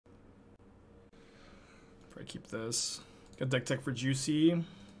If I keep this. Got deck tech for Juicy.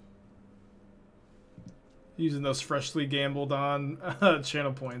 Using those freshly gambled on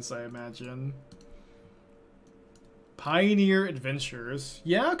channel points, I imagine. Pioneer Adventures.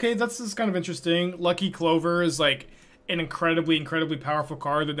 Yeah, okay, this is kind of interesting. Lucky Clover is like an incredibly powerful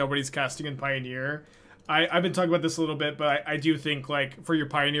card that nobody's casting in Pioneer. I've been talking about this a little bit, but I do think, like, for your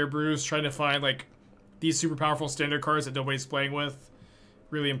Pioneer brews, trying to find, like, these super powerful standard cards that nobody's playing with,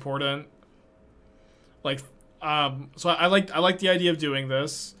 really important. Like, so I like the idea of doing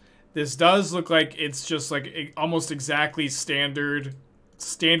this. This does look like it's just, like, almost exactly standard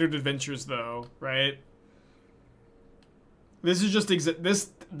adventures, though, right? This is just this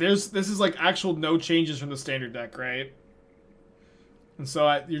is like actual no changes from the standard deck, right? And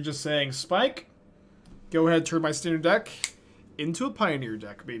so you're just saying, Spike, go ahead, turn my standard deck into a Pioneer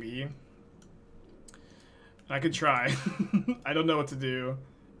deck, baby. I could try. I don't know what to do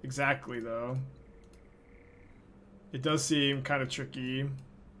exactly, though. It does seem kind of tricky.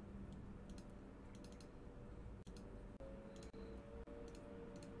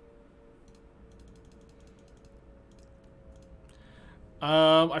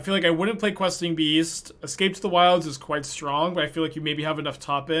 I feel like I wouldn't play Questing Beast. Escape to the Wilds is quite strong, but I feel like you maybe have enough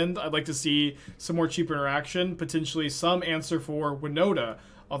top end. I'd like to see some more cheap interaction, potentially some answer for Winota.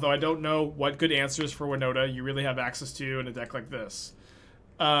 Although I don't know what good answers for Winota you really have access to in a deck like this.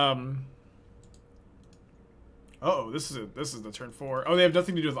 Uh-oh, this is the turn 4. Oh, they have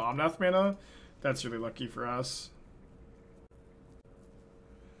nothing to do with Omnath mana? That's really lucky for us.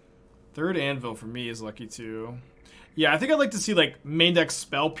 Third Anvil for me is lucky too. Yeah, I think I'd like to see, like, main deck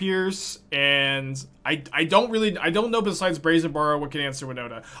Spell Pierce, and I don't know besides Brazen Borrower what can answer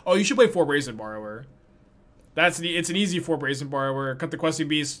Winota. Oh, you should play 4 Brazen Borrower. It's an easy 4 Brazen Borrower. Cut the Questing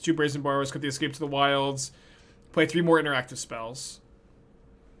Beast, 2 Brazen Borrowers, cut the Escape to the Wilds, play 3 more interactive spells.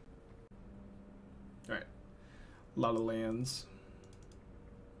 Alright. A lot of lands.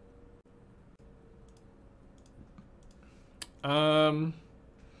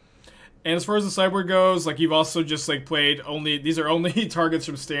 And as far as the sideboard goes, like, you've also just, like, played only... These are only targets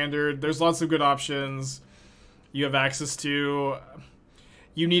from Standard. There's lots of good options you have access to.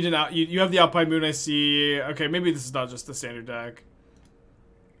 You need an out... You have the Alpine Moon, I see. Okay, maybe this is not just the Standard deck.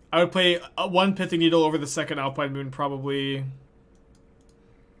 I would play 1 Pithing Needle over the second Alpine Moon, probably.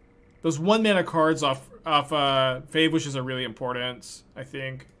 Those 1-mana cards off Fave Wishes are really important, I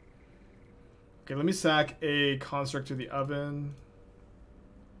think. Okay, let me sack a Construct to the Oven.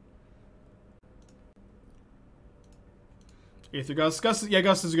 Aether Gust. Yeah,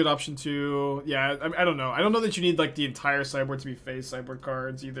 Gust is a good option too. Yeah, I don't know. I don't know that you need, like, the entire sideboard to be face sideboard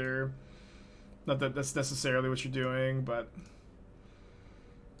cards either. Not that that's necessarily what you're doing, but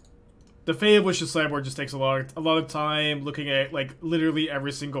the Fae of Wishes sideboard just takes a lot of time looking at, like, literally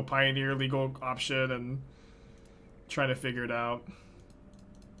every single Pioneer legal option and trying to figure it out.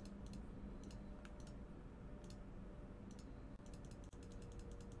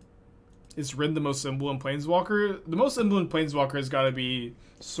 Is Rin the most Imbuland Planeswalker? The most Imbuland Planeswalker has got to be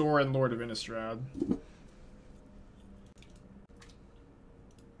Sorin, Lord of Innistrad.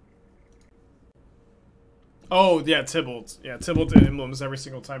 Oh, yeah, Tybalt. Yeah, Tybalt emblems every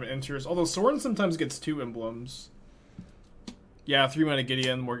single time it enters. Although Sorin sometimes gets 2 emblems. Yeah, 3-mana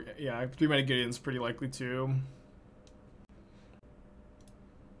Gideon. Yeah, 3-mana Gideon's pretty likely too.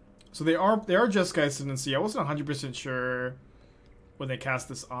 So they are Jeskai Ascendancy. I wasn't 100% sure when they cast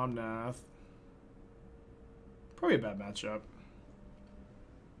this Omnath. Probably a bad matchup.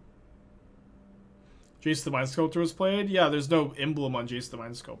 Jace the Mind Sculptor was played? Yeah, there's no emblem on Jace the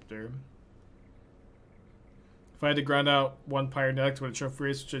Mind Sculptor. If I had to grind out 1 Pioneer deck to win a trophy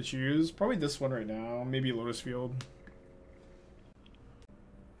race, which I choose, probably this one right now. Maybe Lotus Field.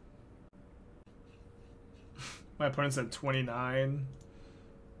 My opponent's at 29.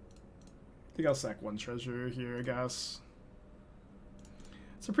 I think I'll sack 1 treasure here, I guess.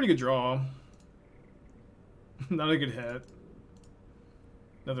 It's a pretty good draw. Not a good hit.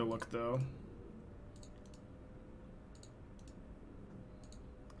 Another look, though.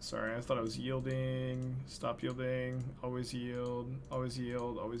 Sorry, I thought I was yielding. Stop yielding. Always yield. Always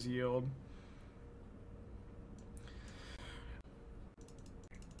yield. Always yield.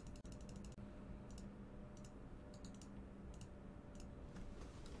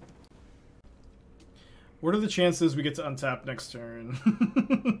 What are the chances we get to untap next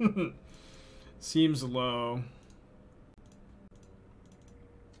turn? Seems low.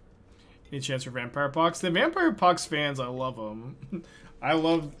 Any chance for Vampire Pox? The Vampire Pox fans, I love them. I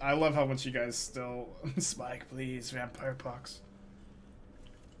love how much you guys still Spike, please, Vampire Pox.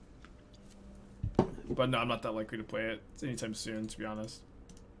 But no, I'm not that likely to play it anytime soon, to be honest.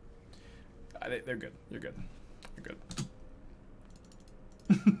 They're good. You're good. You're good.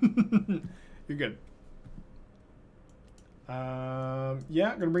 You're good.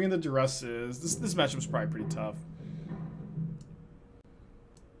 Yeah, gonna bring in the Duresses. This matchup's probably pretty tough.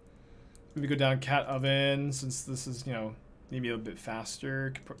 Maybe go down Cat Oven, since this is, you know, maybe a little bit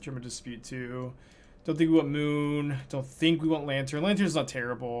faster. German Dispute too. Don't think we want Moon. Don't think we want Lantern. Lantern's not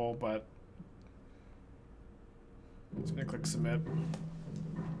terrible, but just gonna click submit.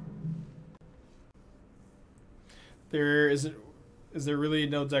 Is there really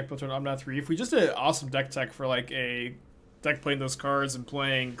no deck built on Omnath 3? If we just did an awesome deck tech for like a deck playing those cards and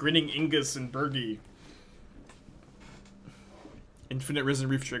playing Grinning Ingus and Bergie. Infinite Risen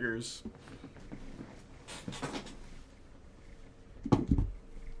Reef triggers.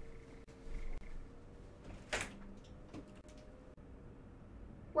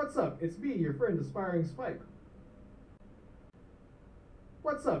 What's up? It's me, your friend Aspiring Spike.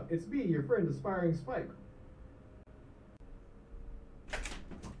 What's up? It's me, your friend Aspiring Spike.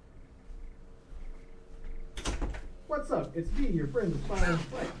 What's up? It's me, your friend Aspiring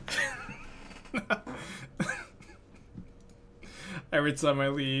Spike. Every time I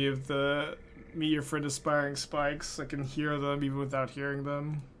leave the Meet Your Friend Aspiring Spikes, I can hear them even without hearing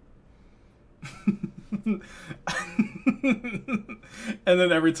them. And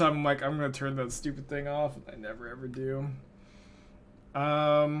then every time I'm like, I'm gonna turn that stupid thing off, and I never ever do.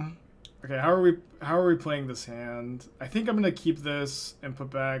 Okay, how are we playing this hand? I think I'm gonna keep this and put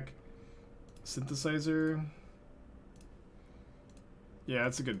back Synthesizer. Yeah,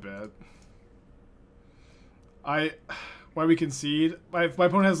 that's a good bet. Why we concede? If my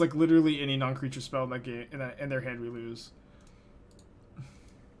opponent has like literally any non-creature spell in that game, in their hand, we lose.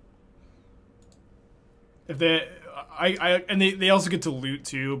 If they, and they also get to loot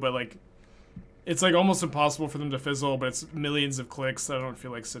too, but like, it's like almost impossible for them to fizzle. But it's millions of clicks that I don't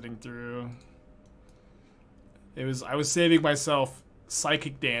feel like sitting through. I was saving myself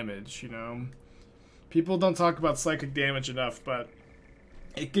psychic damage, you know. People don't talk about psychic damage enough, but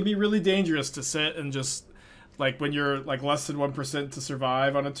it can be really dangerous to sit and just, like, when you're like less than 1% to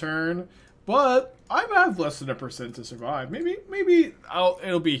survive on a turn. But I have less than 1% to survive. Maybe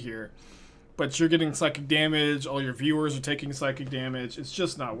it'll be here. But you're getting psychic damage. All your viewers are taking psychic damage. It's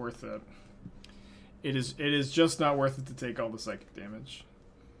just not worth it. It is just not worth it to take all the psychic damage.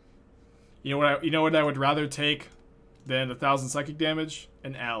 You know what I would rather take than 1,000 psychic damage?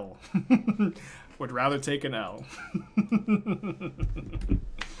 An L. Would rather take an L.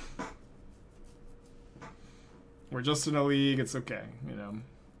 We're just in a league. It's okay, you know.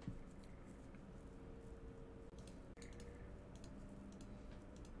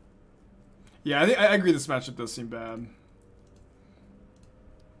 Yeah, I agree this matchup does seem bad.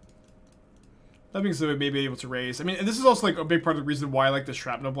 That being said, we may be able to raise. I mean, and this is also like a big part of the reason why I like the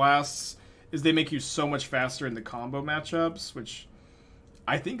Shrapnel Blasts, is they make you so much faster in the combo matchups, which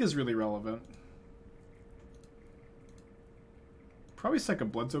I think is really relevant. Probably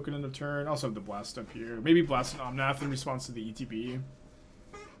second Blood Token in the turn. Also have the Blightstep here. Maybe Blast and Omnath in response to the ETB.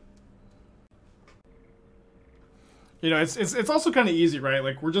 You know, it's also kind of easy, right?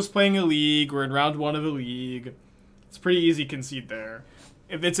 Like, we're just playing a league. We're in round 1 of a league. It's pretty easy concede there.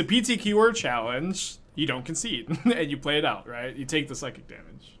 If it's a PTQ or a challenge, you don't concede. And you play it out, right? You take the psychic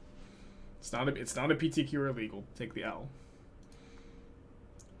damage. It's not a PTQ or illegal. Take the L.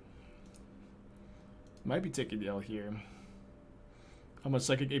 Might be taking the L here. How much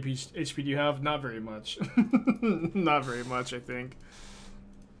psychic HP do you have? Not very much. Not very much, I think.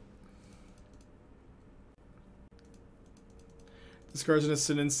 Discards an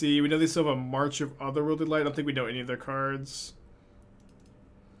Ascendancy. We know they still have a March of Otherworldly Light. I don't think we know any of their cards.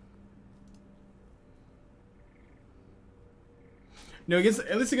 No,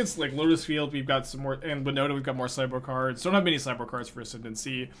 at least against like Lotus Field, we've got some more, and Winota, we've got more Sideboard cards. Don't have many Sideboard cards for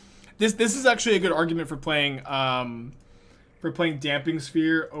Ascendancy. This is actually a good argument for playing Damping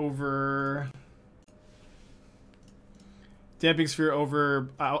Sphere over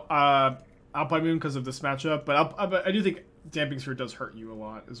Alpine Moon because of this matchup. But I do think Damping Sphere does hurt you a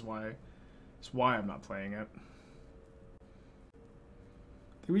lot. Is why I'm not playing it.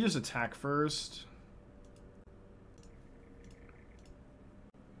 I think we just attack first.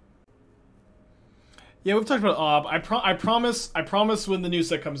 Yeah, we've talked about Ob. I promise when the new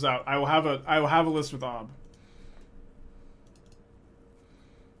set comes out, I will have a list with Ob.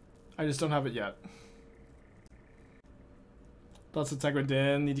 I just don't have it yet. Let's attack with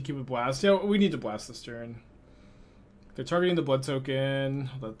Din. Need to keep a blast. Yeah, we need to blast this turn. They're targeting the blood token.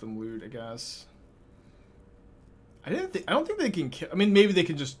 Let them loot, I guess. I don't think they can kill. I mean, maybe they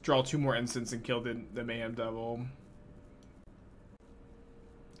can just draw 2 more instants and kill the Mayhem Devil.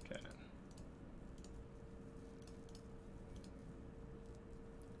 Okay.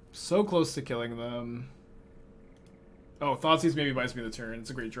 So close to killing them. Oh, Thoughtseize maybe buys me the turn. It's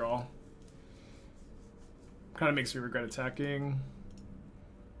a great draw. Kind of makes me regret attacking.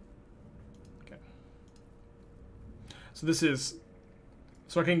 Okay. So this is...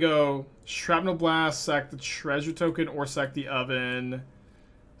 So I can go Shrapnel Blast, sack the treasure token, or sack the oven.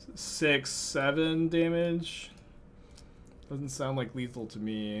 6, 7 damage. Doesn't sound like lethal to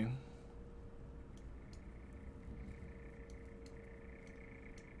me.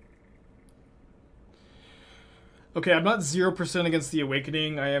 Okay, I'm not 0% against the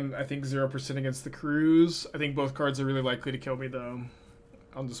Awakening. I am, I think, 0% against the Cruise. I think both cards are really likely to kill me, though,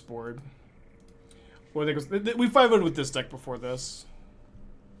 on this board. Well, we 5-0'd with this deck before this.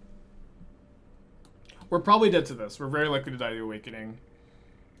 We're probably dead to this. We're very likely to die to the Awakening.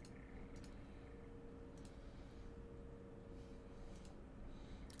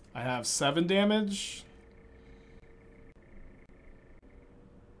 I have 7 damage.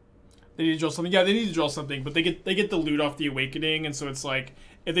 They need to draw something. Yeah, they need to draw something, but they get the loot off the Awakening, and so it's like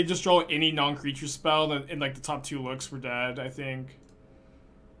if they just draw any non-creature spell, then in like the top 2 looks, we're dead, I think.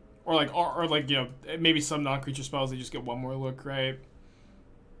 Or like you know, maybe some non-creature spells they just get 1 more look, right?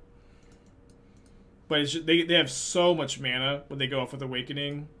 But it's just, they have so much mana when they go off with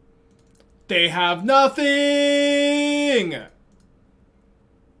Awakening. They have nothing.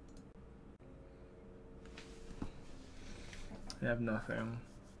 They have nothing.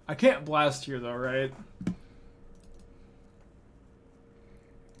 I can't blast here though, right?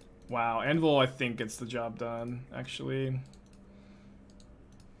 Wow, Anvil I think gets the job done, actually.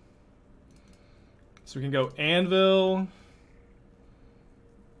 So we can go Anvil,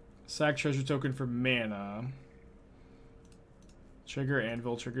 sack treasure token for mana, trigger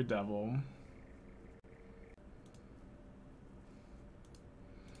Anvil, trigger Devil,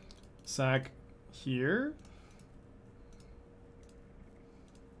 sack here.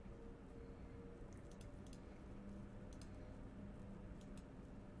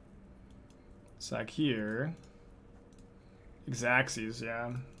 Sack here. Xaxes,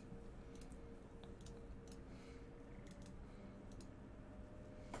 yeah.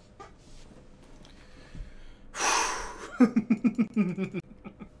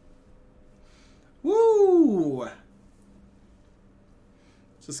 Woo!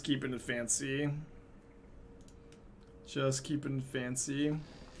 Just keeping it fancy. Just keeping it fancy.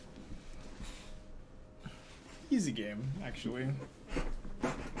 Easy game, actually.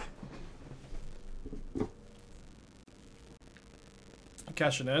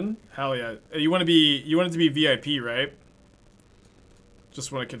 Cashing in? Hell yeah. You want it to be VIP, right?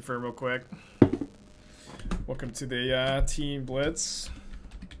 Just want to confirm real quick. Welcome to the Team Blitz.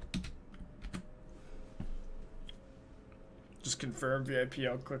 Just confirm VIP,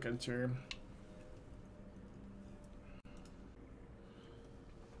 I'll click enter.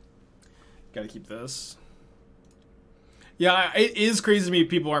 Gotta keep this. Yeah, it is crazy to me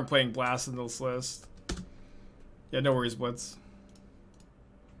people aren't playing Blast in this list. Yeah, no worries, Blitz.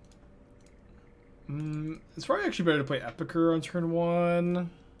 It's probably actually better to play Epicure on turn 1.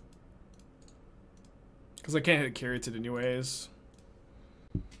 Because I can't hit carry it anyways.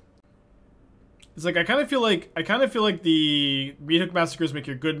 It's like I kind of feel like the Meat Hook Massacres make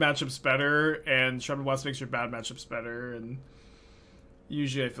your good matchups better, and Shrapnel Blast makes your bad matchups better, and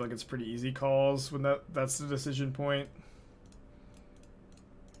usually I feel like it's pretty easy calls when that's the decision point.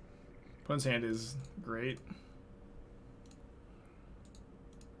 Opponent's hand is great.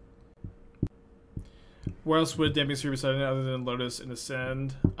 What else would Damping Sphere be cited other than Lotus and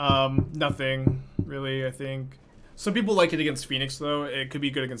Ascend? Nothing, really, I think. Some people like it against Phoenix, though. It could be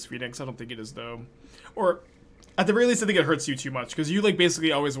good against Phoenix. I don't think it is, though. Or, at the very least, I think it hurts you too much, because you, like,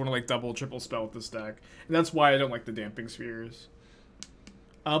 basically always want to, like, double, triple spell with this deck. And that's why I don't like the Damping Spheres.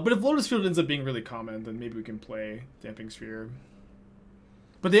 But if Lotus Field ends up being really common, then maybe we can play Damping Sphere.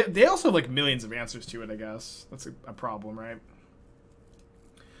 But they also have, like, millions of answers to it, I guess. That's a problem, right?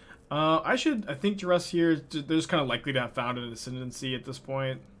 I think Duress here, they're just kind of likely to have found an Ascendancy at this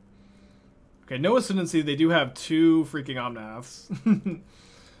point. Okay, no Ascendancy. They do have 2 freaking Omnaths.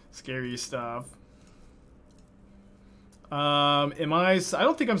 Scary stuff. I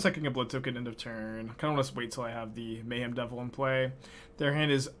don't think I'm secking a Blood Token end of turn. I kind of want to wait till I have the Mayhem Devil in play. Their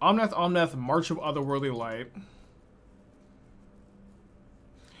hand is Omnath, March of Otherworldly Light.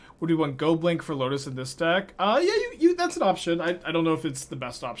 Would we want Go Blink for Lotus in this deck? Yeah, that's an option. I don't know if it's the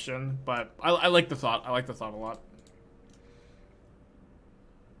best option, but I like the thought. I like the thought a lot.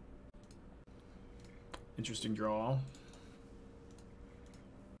 Interesting draw.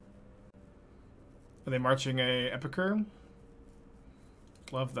 Are they marching a Epicure?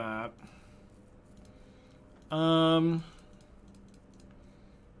 Love that. I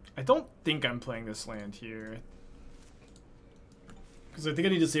I don't think I'm playing this land here. Because I think I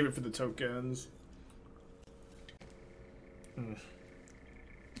need to save it for the tokens.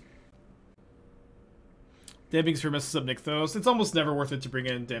 Damping Sphere messes up Nykthos. It's almost never worth it to bring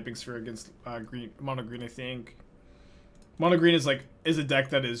in Damping Sphere against green, mono green, I think. Mono green is a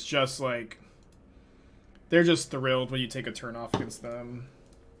deck that is just like, they're just thrilled when you take a turn off against them.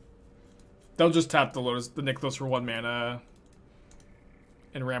 They'll just tap the Nykthos for 1 mana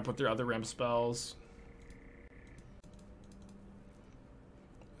and ramp with their other ramp spells.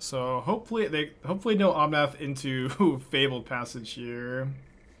 So hopefully no Omnath into Fabled Passage here.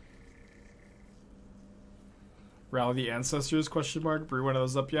 Rally the Ancestors, question mark. Brew one of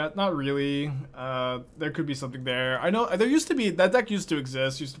those up yet? Not really. There could be something there. I know there used to be, that deck used to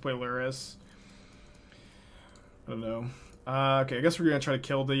exist, used to play Luris. I don't know. Okay, I guess we're gonna try to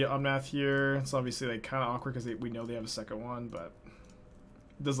kill the Omnath here. It's obviously like kind of awkward because we know they have a second one, but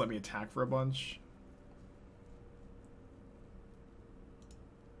it does let me attack for a bunch.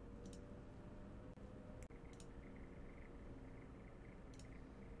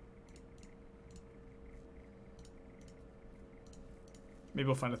 Maybe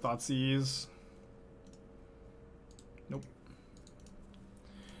we'll find a Thoughtseize. Nope.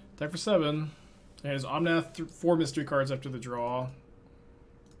 Attack for 7. And his Omnath, 4 mystery cards after the draw.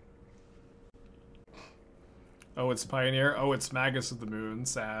 Oh, it's Pioneer. Oh, it's Magus of the Moon.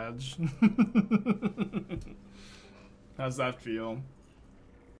 Sag. How's that feel?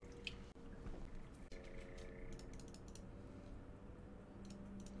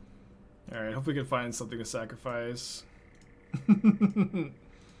 Alright, hope we can find something to sacrifice. Yeah.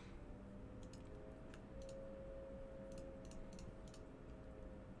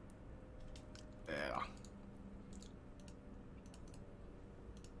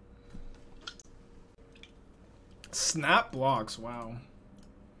 Snap blocks, wow. I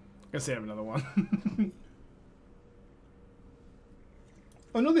guess they have another one.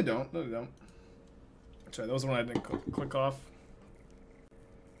 Oh, no they don't. No they don't. Sorry, that was the one I didn't click off.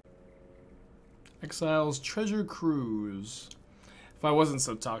 Exiles Treasure Cruise. If I wasn't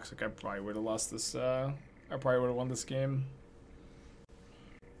so toxic, I probably would have lost this. I probably would have won this game.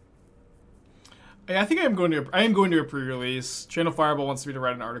 I think I am going to a pre-release. Channel Fireball wants me to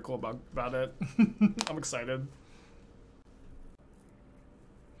write an article about it. I'm excited.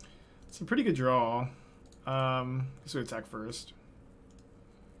 It's a pretty good draw. Let's attack first.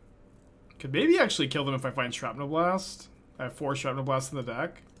 Could maybe actually kill them if I find Shrapnel Blast. I have 4 Shrapnel Blasts in the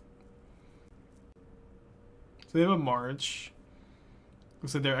deck. So they have a March.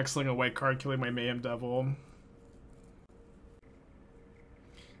 Looks like they're exiling a white card, killing my Mayhem Devil.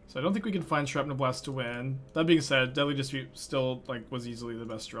 So I don't think we can find Shrapnel Blast to win. That being said, Deadly Dispute still was easily the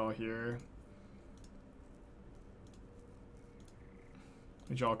best draw here.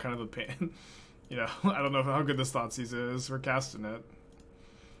 We draw kind of a pain. You know, I don't know how good this Thoughtseize is. We're casting it.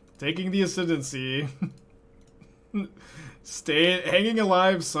 Taking the Ascendancy. Hanging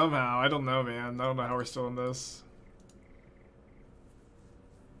alive somehow. I don't know, man. I don't know how we're still in this.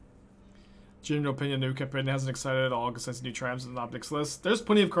 General opinion, new campaign hasn't excited at all because it's new tribes in the optics list. There's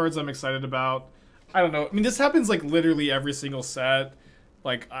plenty of cards I'm excited about. I don't know. I mean, this happens literally every single set.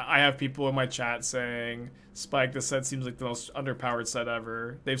 I have people in my chat saying, Spike, this set seems like the most underpowered set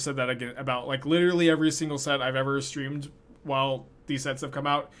ever. They've said that again about literally every single set I've ever streamed while these sets have come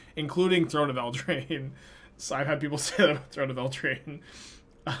out, including Throne of Eldraine. So I've had people say that about Throne of Eldraine.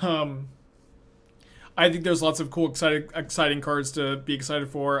 I think there's lots of cool, exciting cards to be excited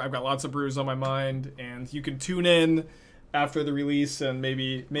for. I've got lots of brews on my mind, and you can tune in after the release, and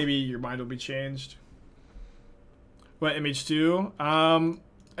maybe your mind will be changed. What, MH2?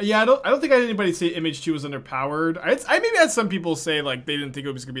 Yeah, I don't think I had anybody say MH2 was underpowered. I maybe had some people say they didn't think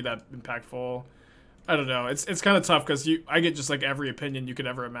it was gonna be that impactful. I don't know. It's kind of tough because I get just every opinion you could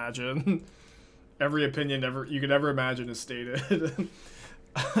ever imagine. Every opinion you could ever imagine is stated. There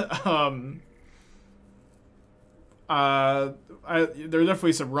are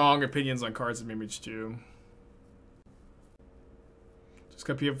definitely some wrong opinions on cards in MH2. Just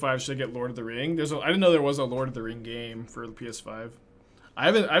got PM5. Should I get Lord of the Ring? I didn't know there was a Lord of the Ring game for the PS5. I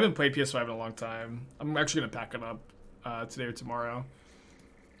haven't played PS5 in a long time. I'm actually gonna pack it up today or tomorrow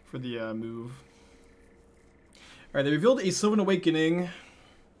for the move. All right, they revealed a Sylvan Awakening.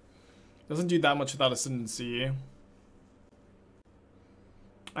 Doesn't do that much without Ascendancy.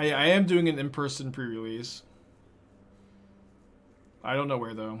 I am doing an in-person pre-release. I don't know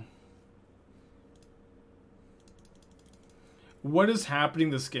where though. What is happening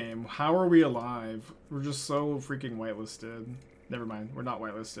this game? How are we alive? We're just so freaking whitelisted. Never mind, we're not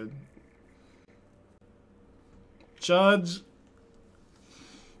whitelisted. Judge.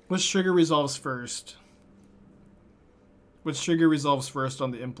 Which trigger resolves first? Which trigger resolves first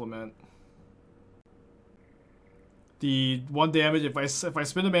on the implement? The 1 damage, if I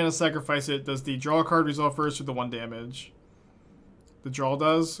spend a mana, sacrifice it, does the draw card resolve first or the 1 damage? The draw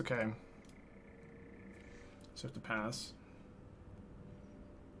does? Okay. So I have to pass.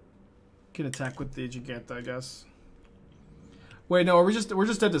 Can attack with the Jegantha, I guess. Wait, no, we're just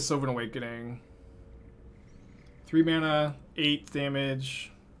dead to Sylvan Awakening. 3 mana, 8 damage.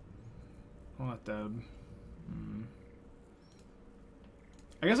 I'm not dead.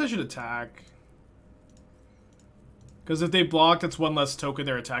 I guess I should attack. Because if they block, that's 1 less token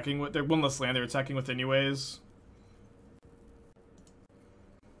they're attacking with. They're 1 less land they're attacking with anyways.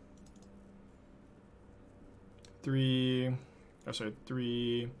 Three,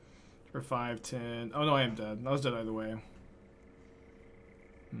 4, 5, 10. Oh no, I am dead. I was dead either way.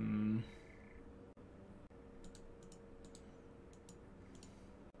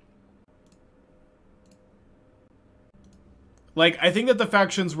 Like, I think that the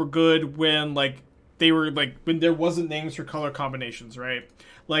factions were good when, like, they were, like, when there wasn't names for color combinations, right?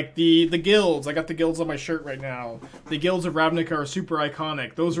 Like, the guilds. I got the guilds on my shirt right now. The guilds of Ravnica are super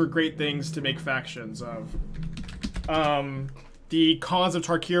iconic. Those were great things to make factions of. The Khans of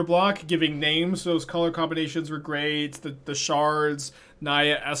Tarkir block, giving names to those color combinations were great. The Shards,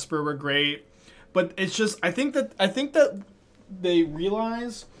 Naya, Esper were great. But it's just, I think that they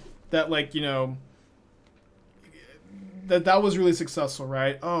realize that, like, you know, that was really successful,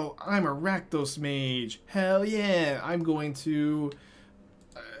 right? Oh, I'm a Rakdos mage. Hell yeah, I'm going to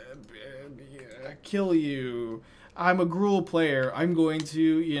kill you. I'm a Gruul player. I'm going to,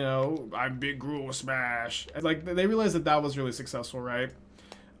 you know, I'm big Gruul smash. Like, they realized that was really successful, right?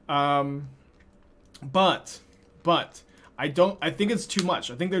 But I think it's too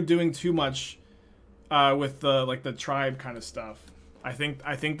much. I think they're doing too much with the, like, the tribe kind of stuff. I think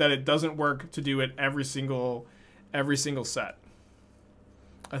that it doesn't work to do it every single set.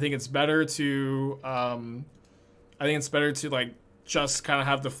 I think it's better to like just kind of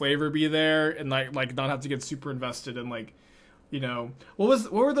have the flavor be there and like not have to get super invested in, like, you know,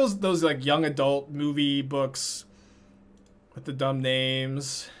 what were those like young adult movie books with the dumb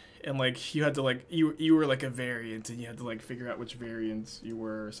names, and like you had to, like, you were like a variant and you had to like figure out which variant you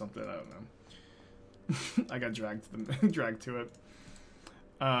were or something. I don't know. I got dragged to it.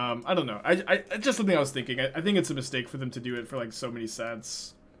 I don't know. I just something I was thinking. I think it's a mistake for them to do it for like so many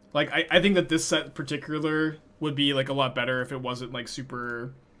sets. Like, I think that this set in particular would be like a lot better if it wasn't like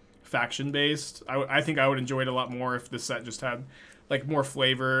super faction based. I think I would enjoy it a lot more if this set just had like more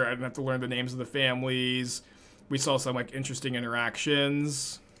flavor. I didn't have to learn the names of the families. We saw some like interesting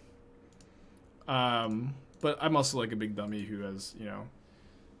interactions. But I'm also like a big dummy who has, you know,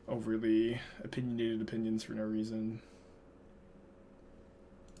 overly opinionated opinions for no reason.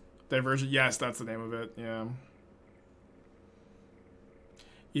 Divergent, yes, that's the name of it, yeah.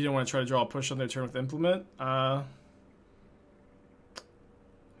 You didn't want to try to draw a push on their turn with Implement? I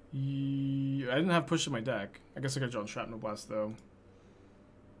didn't have push in my deck. I guess I could draw Shrapnel Blast, though.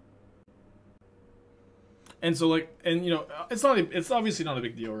 And so, like, and, you know, it's obviously not a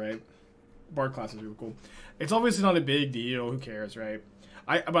big deal, right? Bard class is really cool. It's obviously not a big deal. Who cares, right?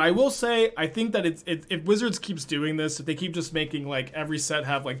 But I will say, I think that if Wizards keeps doing this, if they keep just making like every set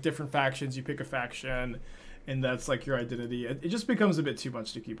have like different factions, you pick a faction, and that's like your identity, it just becomes a bit too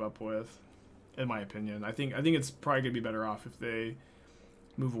much to keep up with, in my opinion. I think it's probably gonna be better off if they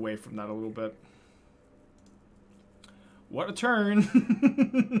move away from that a little bit. What a turn!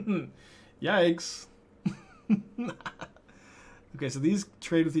 Yikes! Okay, so these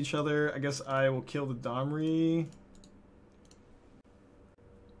trade with each other. I guess I will kill the Domri.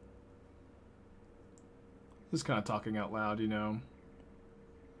 Just kind of talking out loud, you know.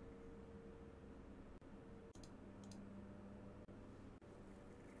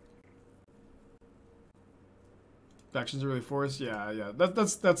 Factions are really forced? Yeah.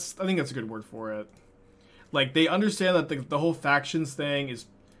 That's I think that's a good word for it. Like, they understand that the whole factions thing is,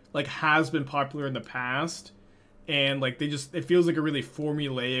 like, has been popular in the past, and like it feels like a really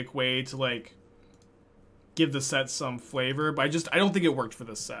formulaic way to like give the set some flavor, but I don't think it worked for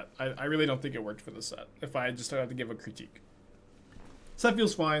this set. I really don't think it worked for this set, if I just had to give a critique. Set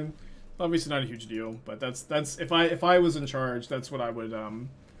feels fine. Obviously not a huge deal, but that's if I was in charge, that's what I would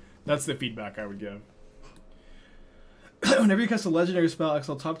that's the feedback I would give. Whenever you cast a legendary spell,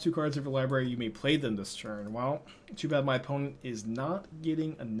 exile top 2 cards of your library, you may play them this turn. Well, too bad my opponent is not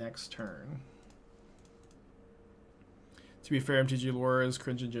getting a next turn. To be fair, MTG lore is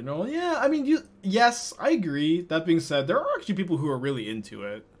cringe in general. Yeah, I mean, yes, I agree. That being said, there are actually people who are really into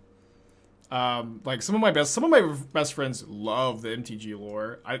it. Like some of my best friends love the MTG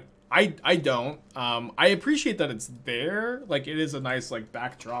lore. I don't. I appreciate that it's there. Like it is a nice like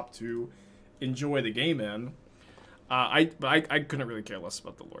backdrop to enjoy the game in. I couldn't really care less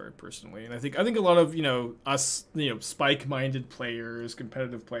about the lore personally, and I think a lot of us spike-minded players,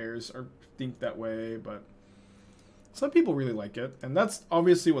 competitive players think that way, but some people really like it, and that's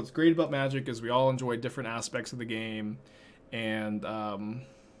obviously what's great about Magic is we all enjoy different aspects of the game, and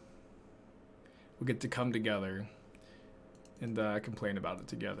we get to come together and complain about it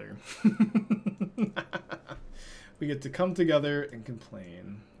together. We get to come together and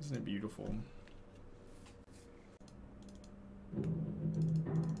complain. Isn't it beautiful?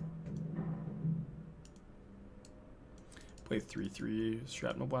 Play 3/3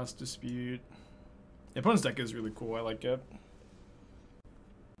 Shrapnel Blast Dispute. The opponent's deck is really cool. I like it.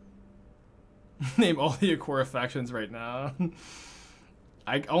 Name all the Akora factions right now.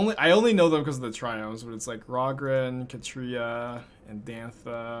 I only know them because of the triumphs, but it's like Rogren, Katria, and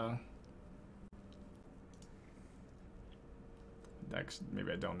Dantha. Actually,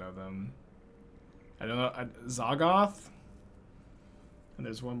 maybe I don't know them. I don't know Zagoth. And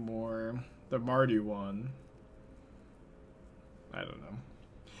there's one more, the Mardu one. I don't know.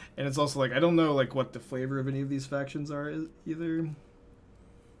 And it's also like I don't know like what the flavor of any of these factions are either.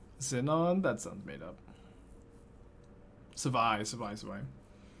 Xenon, that sounds made up. Savai.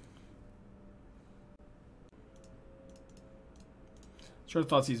 Try to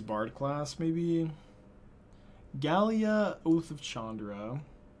Thoughtseize Bard class, maybe. Gallia, Oath of Chandra.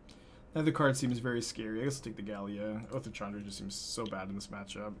 Neither card seems very scary. I guess I'll take the Gallia. Oath of Chandra just seems so bad in this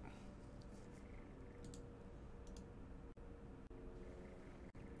matchup.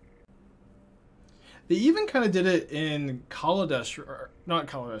 They even kind of did it in Kaladesh, or not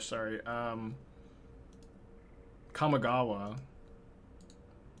Kaladesh, sorry, Kamigawa.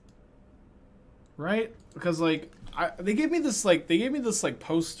 Right? Because like they gave me this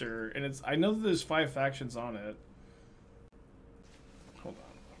poster, and I know that there's 5 factions on it. Hold on,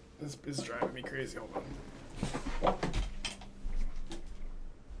 this is driving me crazy. Hold on.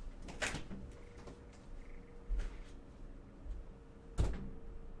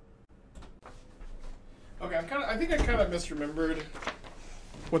 Okay, I think I kind of misremembered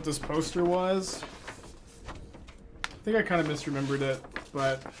what this poster was. I think I kind of misremembered it,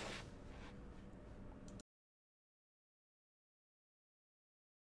 but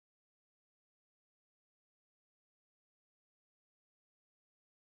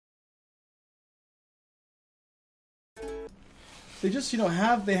they just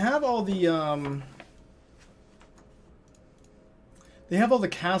have all the they have all the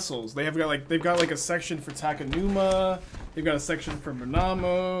castles. They've got like a section for Takenuma. They've got a section for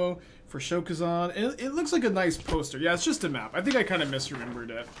Minamo, for Sokenzan. It looks like a nice poster. Yeah, it's just a map. I think I kind of misremembered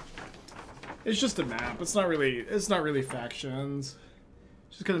it. It's just a map. It's not really factions.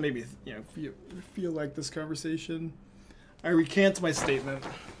 Just kind of made me feel like this conversation. I recant my statement.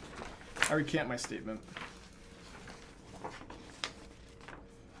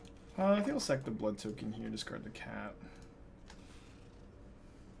 I think I'll sack the blood token here. Discard the cat.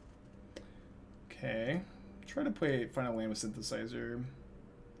 Okay, try to play Final Land with Synthesizer.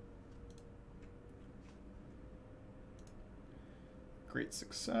 Great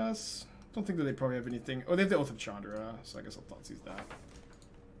success. Don't think that they probably have anything. Oh, they have the Oath of Chandra, so I guess I'll Thoughtseize that.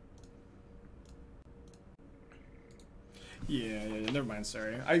 Yeah, never mind,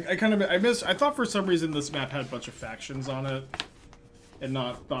 sorry. I thought for some reason this map had a bunch of factions on it, and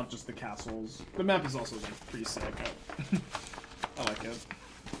not just the castles. The map is also like pretty sick. I like it.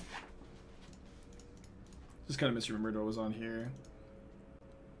 Just kind of misremembered what was on here.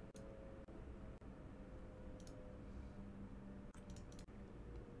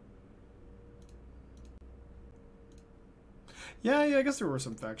 Yeah, I guess there were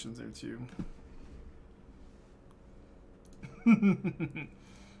some factions there too.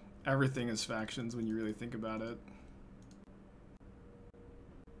 Everything is factions when you really think about it.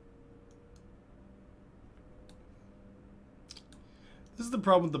 This is the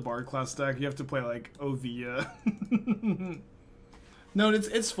problem with the Bard class deck. You have to play like Ovia. No,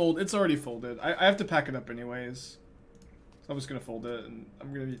 it's folded. It's already folded. I have to pack it up anyways. So I'm just gonna fold it, and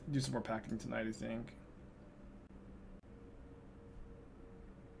I'm gonna do some more packing tonight, I think.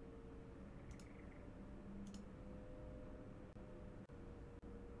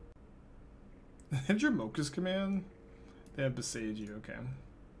 Have Jamoka's command? They have Besage you, okay.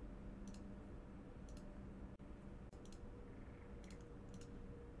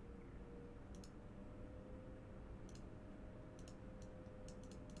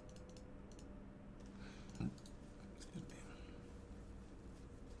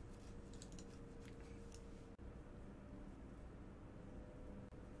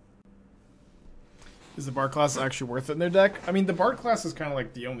 Is the Bard class actually worth it in their deck? I mean, the Bard class is kind of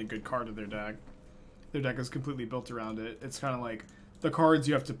like the only good card of their deck. Their deck is completely built around it. It's kind of like the cards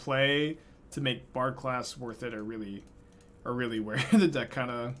you have to play to make Bard class worth it are really where the deck kind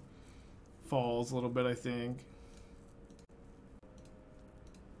of falls a little bit, I think.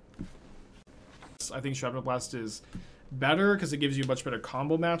 I think Shrapnel Blast is better because it gives you a much better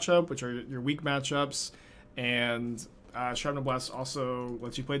combo matchup, which are your weak matchups, and Shrapnel Blast also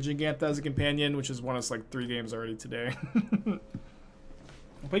lets you play Jegantha as a companion, which has won us like 3 games already today. I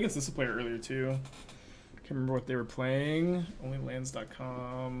played against this player earlier too. Can't remember what they were playing.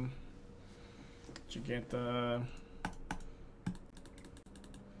 Onlylands.com. Jegantha.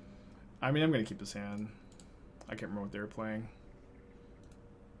 I mean, I'm gonna keep this hand. I can't remember what they were playing.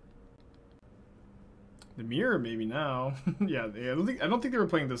 The Mire maybe now. yeah, I don't think they were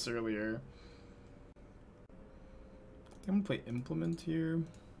playing this earlier. I think I'm gonna play Implement here.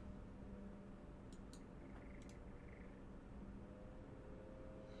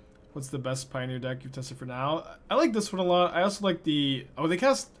 What's the best Pioneer deck you've tested for now? I like this one a lot. I also like the... Oh, they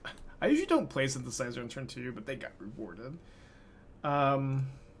cast... I usually don't play Synthesizer in turn 2, but they got rewarded.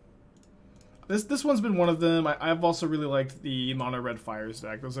 This one's been one of them. I've also really liked the Mono Red Fires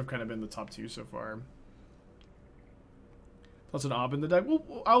deck. Those have kind of been the top 2 so far. Plus an Ob in the deck.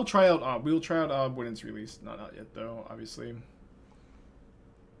 I'll try out Ob. We'll try out Ob when it's released. Not out yet, though, obviously.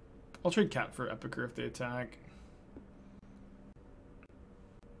 I'll trade Cat for Epicure if they attack.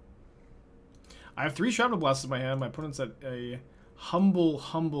 I have 3 Shrapnel Blasts in my hand. My opponent's at a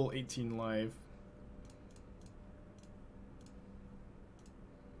humble 18 life.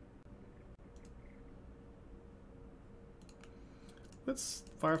 Let's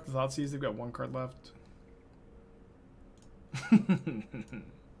fire off the Thoughtseize. They've got 1 card left.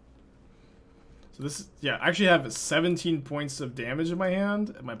 So this is, yeah, I actually have 17 points of damage in my hand,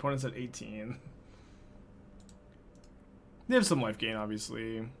 and my opponent's at 18. They have some life gain,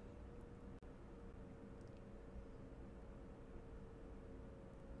 obviously.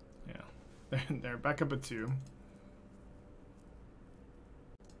 Yeah, they're back up at 2.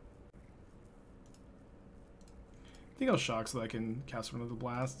 I think I'll shock so that I can cast one of the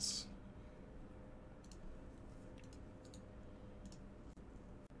blasts.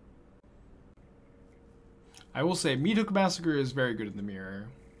 I will say, Meat Hook Massacre is very good in the Mire.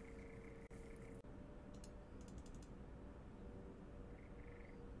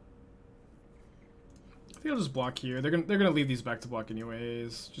 I think I'll just block here. They're gonna leave these back to block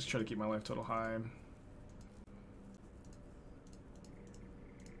anyways. Just try to keep my life total high.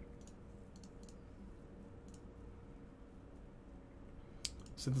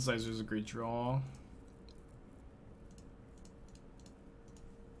 Synthesizer is a great draw.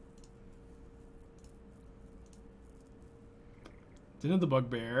 Didn't have the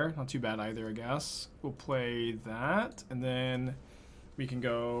Bugbear. Not too bad either, I guess. We'll play that, and then we can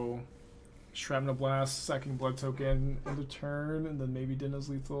go Shrapnel Blast, sacking Blood Token in the turn, and then maybe Dinah's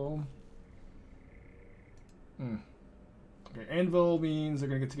lethal. Okay, Anvil means they're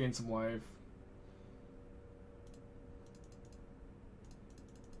going to get to gain some life.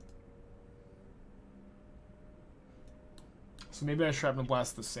 So maybe I Shrapnel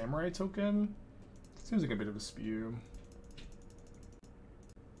Blast the Samurai token. Seems like a bit of a spew.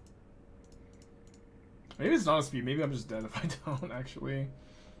 Maybe it's not a speed. Maybe I'm just dead if I don't, actually.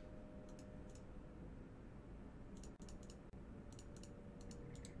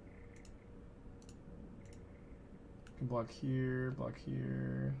 Can block here, block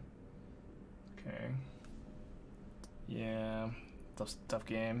here. Okay. Yeah, tough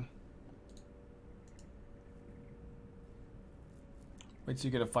game. Wait till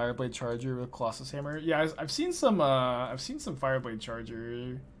you get a Fireblade Charger with Colossus Hammer. Yeah, I've seen some Fireblade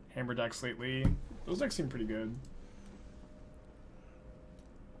Charger hammer decks lately. Those decks seem pretty good.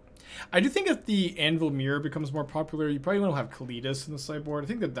 I do think if the Anvil Mire becomes more popular, you probably want to have Kalidas in the sideboard. I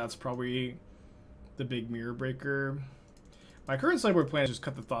think that's probably the big Mire breaker. My current sideboard plan is just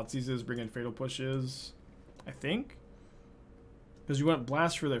cut the Thoughtseizes, bring in Fatal Pushes, I think. Because you want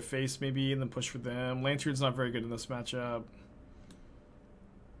Blast for their face maybe, and then push for them. Lantern's not very good in this matchup.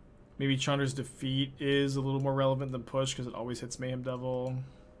 Maybe Chandra's Defeat is a little more relevant than Push because it always hits Mayhem Devil.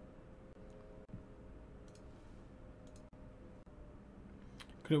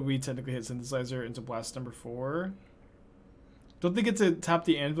 Could we technically hit Synthesizer into Blast number 4? Don't they get to tap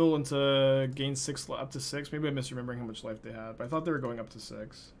the Anvil into gain 6 up to 6? Maybe I'm misremembering how much life they had, but I thought they were going up to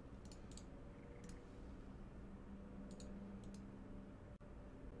 6.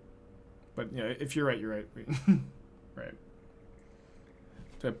 But yeah, if you're right, you're right. Right.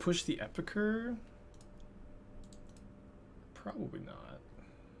 Do I push the Epicure? Probably not.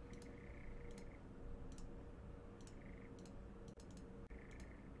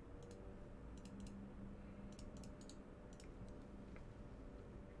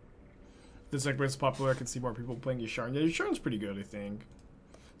 This deck is popular. I can see more people playing Yasharn. Yeah, Yasharn's pretty good, I think.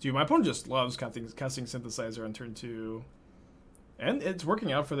 Dude, my opponent just loves casting Synthesizer on turn 2. And it's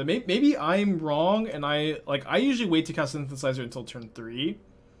working out for them. Maybe I'm wrong, and I usually wait to cast Synthesizer until turn 3.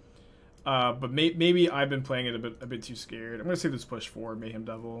 But maybe I've been playing it a bit too scared. I'm gonna save this push for Mayhem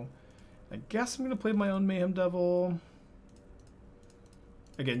Devil. I guess I'm gonna play my own Mayhem Devil.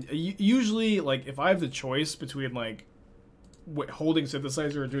 Again, usually, like, if I have the choice between, like, holding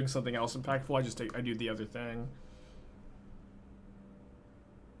Synthesizer or doing something else impactful, I do the other thing.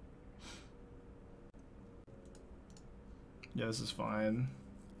 Yeah, this is fine.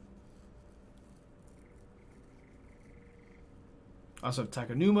 I also have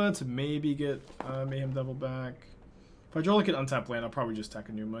Takenuma to maybe get Mayhem Devil back. If I draw like an untapped land, I'll probably just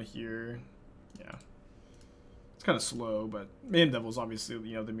Takenuma here. Yeah. It's kind of slow, but Mayhem Devil's obviously,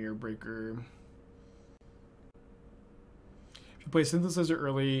 you know, the mirror breaker. If you play Synthesizer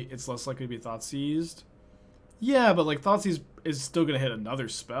early, it's less likely to be Thoughtseized. Yeah, but like Thoughtseize is still going to hit another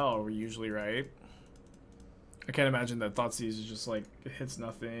spell usually, right? I can't imagine that Thoughtseize is just like, it hits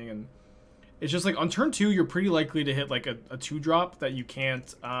nothing, and it's just like on turn 2 you're pretty likely to hit like a 2-drop that you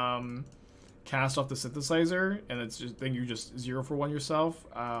can't cast off the Synthesizer, and it's just then you just 0 for 1 yourself.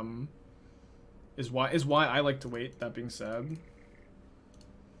 Is why I like to wait. That being said,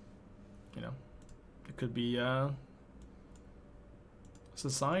 you know, it could be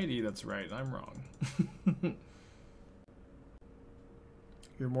society that's right. I'm wrong.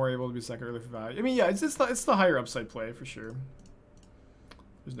 You're more able to be second early for value. I mean, yeah, it's the higher upside play for sure.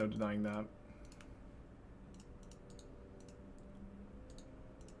 There's no denying that.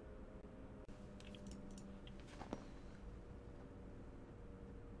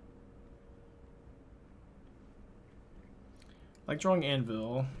 I like drawing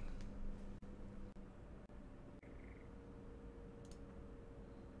Anvil.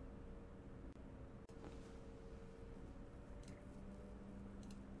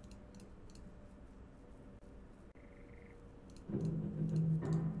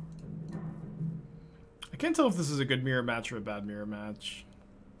 I can't tell if this is a good mirror match or a bad mirror match.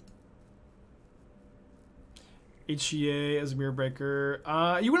 HCA as a mirror breaker.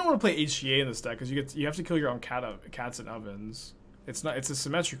 You wouldn't want to play HCA in this deck because you have to kill your own cats and ovens. It's a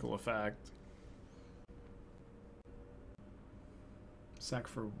symmetrical effect. Sack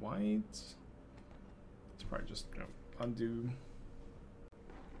for white. It's probably just, you know, undo.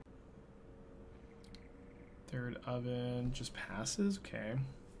 Third oven just passes. Okay.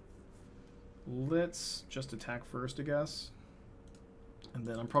 Let's just attack first, I guess. And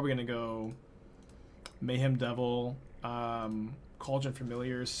then I'm probably gonna go Mayhem Devil, Cauldron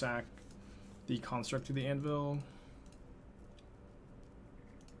Familiar, sack the construct to the anvil.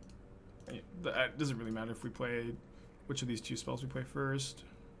 It doesn't really matter if we play which of these 2 spells we play first.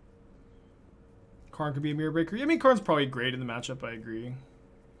 Karn could be a mirror breaker. I mean, Karn's probably great in the matchup, I agree.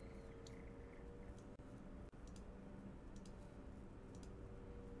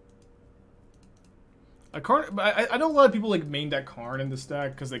 Karn, I know a lot of people like main deck Karn in this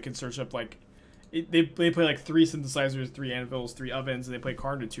deck because they can search up like they play like 3 synthesizers, 3 anvils, 3 ovens, and they play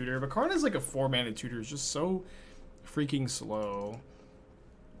Karn to tutor. But Karn is like a 4-mana tutor. It's just so freaking slow.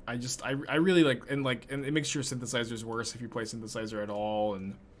 I really like, and it makes your synthesizers worse if you play synthesizer at all,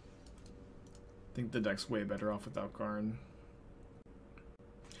 and I think the deck's way better off without Karn.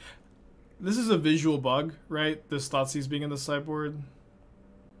 This is a visual bug, right? This Thoughtseize being in the sideboard.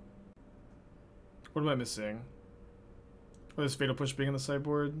 What am I missing? Or this Fatal Push being in the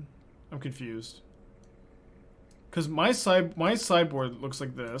sideboard? I'm confused. Because my sideboard looks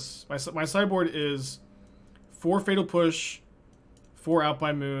like this. My sideboard is 4 Fatal Push, 4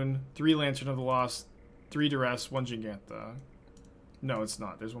 Alpine Moon, 3 Lantern of the Lost, 3 Duress, 1 Jegantha. No, it's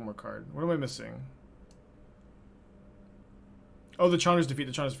not. There's one more card. What am I missing? Oh, the Chandra's Defeat.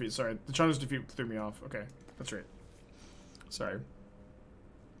 The Chandra's Defeat. Sorry. The Chandra's Defeat threw me off. Okay. That's right. Sorry.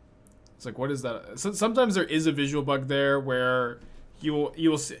 It's like, what is that? So sometimes there is a visual bug there where you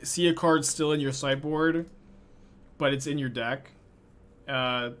will see a card still in your sideboard, but it's in your deck.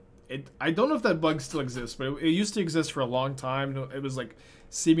 I don't know if that bug still exists, but it used to exist for a long time. It was like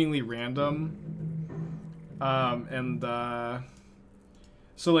seemingly random,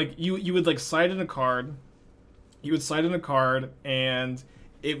 so like you would like side in a card. You would side in a card, and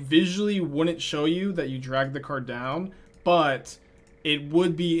it visually wouldn't show you that you dragged the card down, but it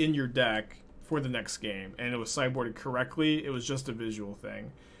would be in your deck for the next game, and it was sideboarded correctly. It was just a visual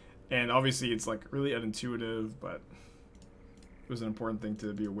thing, and obviously it's like really unintuitive, but it was an important thing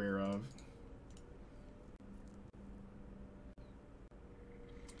to be aware of.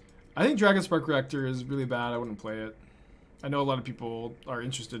 I think Dragon Spark Reactor is really bad. I wouldn't play it. I know a lot of people are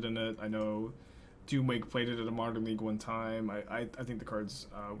interested in it. I know Doomwake played it at a Modern League one time. I think the card's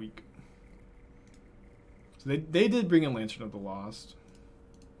weak. So they did bring in Lantern of the Lost.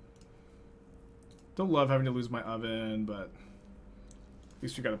 Don't love having to lose my oven, but at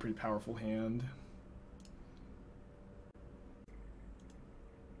least we got a pretty powerful hand.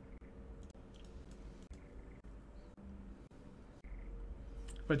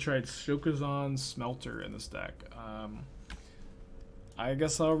 I tried Sokenzan Smelter in this deck. I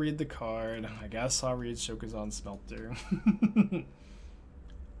guess I'll read the card. I guess I'll read Sokenzan Smelter.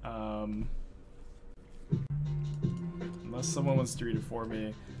 Unless someone wants to read it for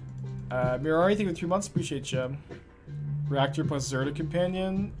me. Mire, anything with 3 months? Appreciate you. Reactor plus Zerda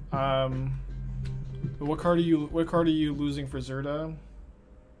Companion. What card are you losing for Zerda?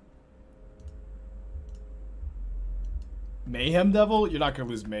 Mayhem Devil? You're not gonna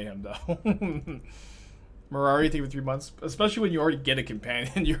lose Mayhem Devil. Mirari, think for 3 months, especially when you already get a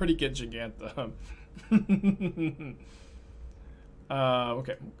companion. You already get Jegantha.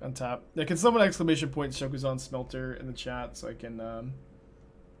 Okay, untap. Yeah, can someone exclamation point Sokenzan Smelter in the chat so I can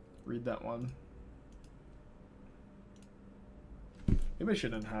read that one? Maybe I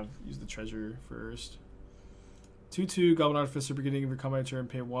shouldn't have used the treasure first. 2/2 Goblin Artificer, beginning of your combat turn,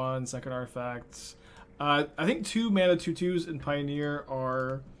 pay 1. Second artifacts. I think 2 mana 2/2s in Pioneer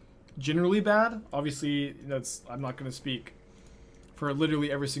are generally bad. Obviously, I'm not going to speak for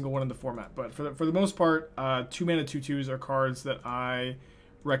literally every single one in the format, but for the most part, 2 mana 2/2s are cards that I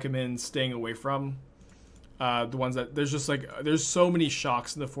recommend staying away from. The ones that there's so many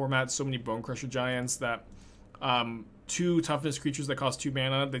shocks in the format, so many Bone Crusher Giants that 2 toughness creatures that cost 2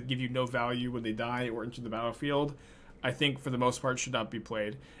 mana that give you no value when they die or enter the battlefield, I think for the most part should not be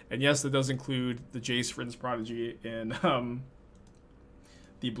played. And yes, that does include the Jace Friends Prodigy in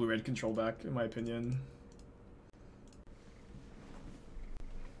the blue-red control deck, in my opinion.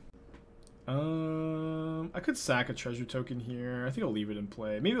 I could sack a treasure token here. I think I'll leave it in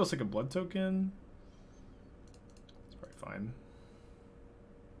play. Maybe I'll sack a blood token. It's probably fine.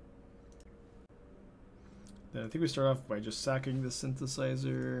 Then I think we start off by just sacking the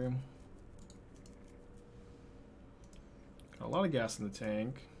synthesizer. Got a lot of gas in the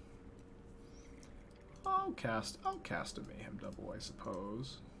tank. I'll cast a Mayhem Devil, I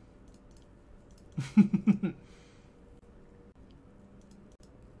suppose.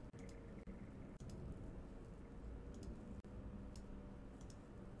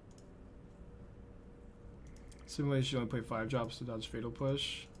 Simulation only play 5 drops to dodge Fatal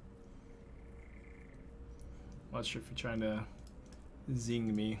Push. Not sure if you're trying to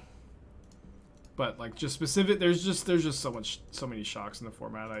zing me, but like just specific. There's just so many shocks in the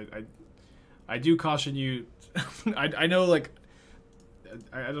format. I do caution you. I know, like,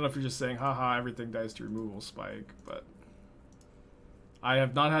 I don't know if you're just saying haha everything dies to removal spike, but I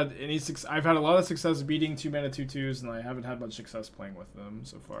have not had any success. I've had a lot of success beating 2 mana 2/2s, and I haven't had much success playing with them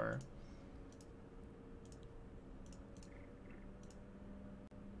so far.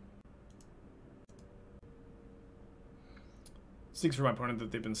 Stinks for my opponent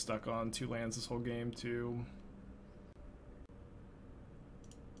that they've been stuck on 2 lands this whole game too.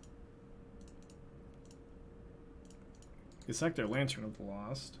 They sacked their Lantern of the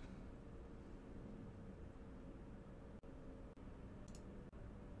Lost.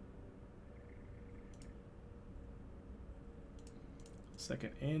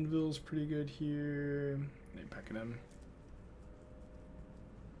 Second Anvil's pretty good here. They're pecking him.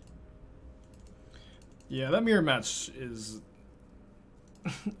 Yeah, that mirror match is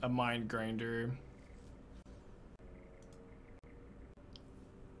a mind grinder.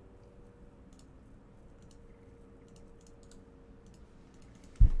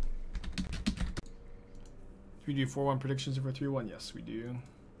 Do we do 4-1 predictions over 3-1? Yes, we do.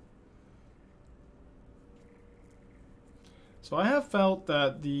 So I have felt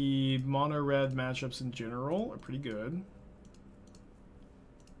that the mono red matchups in general are pretty good.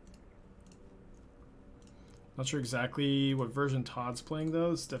 Not sure exactly what version Todd's playing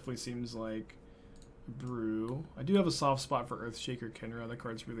though. This definitely seems like a brew. I do have a soft spot for Earthshaker Kenra. That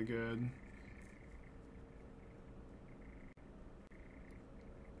card's really good.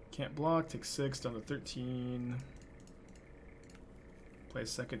 Can't block. Take 6 down to 13. Play a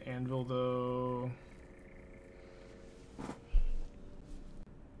second Anvil though.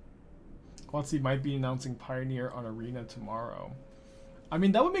 Thoughtseize might be announcing Pioneer on Arena tomorrow. I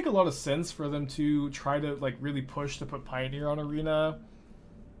mean, that would make a lot of sense for them to try to like really push to put Pioneer on Arena,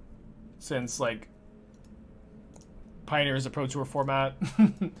 since like Pioneer is a Pro Tour format,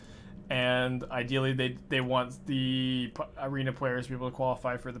 and ideally they want the Arena players to be able to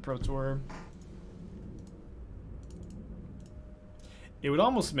qualify for the Pro Tour. It would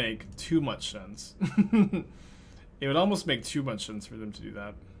almost make too much sense. It would almost make too much sense for them to do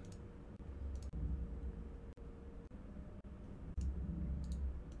that.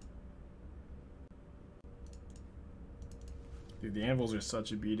 Dude, the anvils are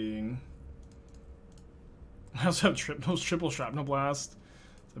such a beating. I also have triple Shrapnel Blast.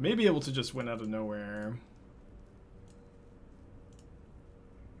 So I may be able to just win out of nowhere.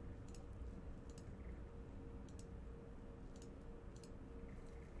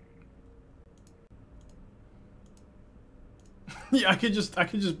 Yeah, I could just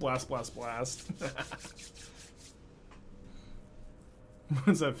blast. What's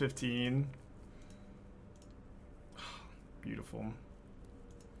that, 15? Beautiful.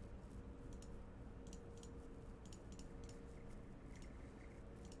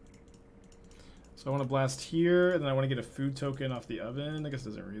 So I want to blast here, and then I want to get a food token off the oven. I guess it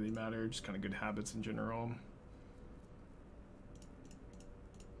doesn't really matter, just kind of good habits in general.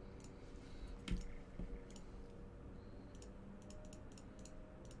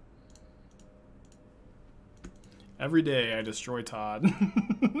 Every day I destroy Todd.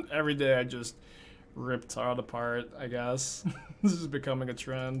 Every day I just rip Todd apart, I guess. This is becoming a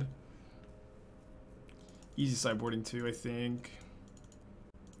trend. Easy sideboarding too, I think.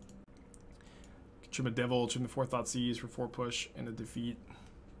 Trim a Devil, trim the 4 Thoughtseize for 4 push and a defeat.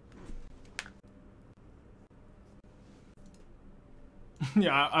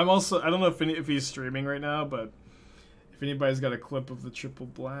 Yeah, I'm also, I don't know if he's streaming right now, but if anybody's got a clip of the triple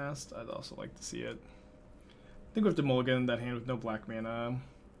blast, I'd also like to see it. I think we have to mulligan that hand with no black mana.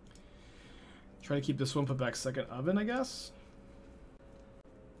 Try to keep this one, put back second oven, I guess.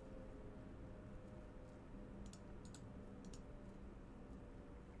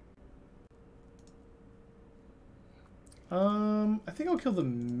 I think I'll kill the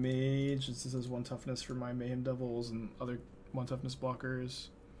mage since this has 1 toughness for my Mayhem Devils and other 1 toughness blockers.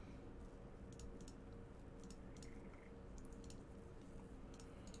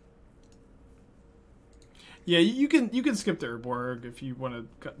 Yeah, you can skip the Urborg if you want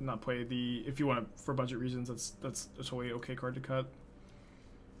to not play the, if you want to, for budget reasons. That's a totally okay card to cut.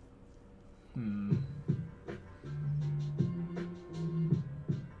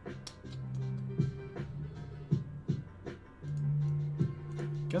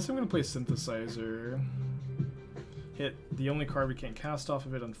 Guess I'm gonna play Synthesizer. Hit the only card we can't cast off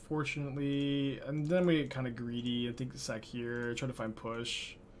of it, unfortunately, and then we get kind of greedy. I think the sack here. Try to find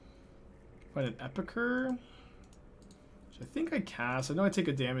push. Find an Epicure, which I think I cast. I know I take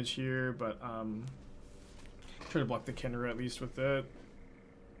a damage here, but try to block the Chandra at least with it.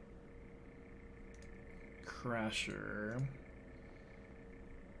 Crasher.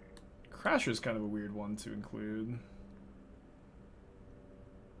 Crasher is kind of a weird one to include.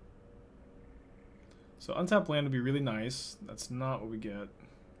 So untapped land would be really nice. That's not what we get.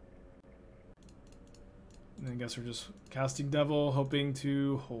 And I guess we're just casting Devil, hoping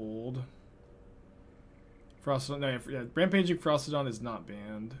to hold. Frostodon, no, yeah, Rampaging Frostodon is not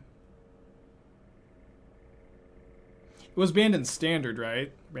banned. It was banned in Standard,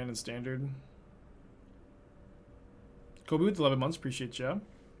 right? Banned in Standard. Kobe with 11 months, appreciate you.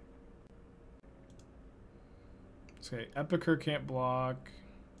 Okay, Epicure can't block.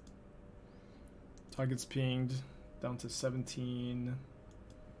 Target's pinged down to 17.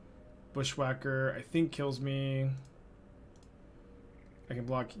 Bushwhacker, I think, kills me. I can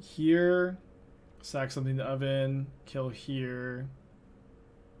block here, sack something to oven, kill here.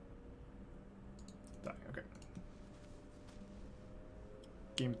 Die, okay.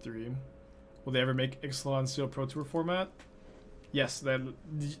 Game 3. Will they ever make Ixalan Steel Pro Tour format? Yes, that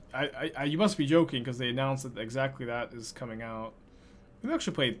you must be joking because they announced that exactly that is coming out. We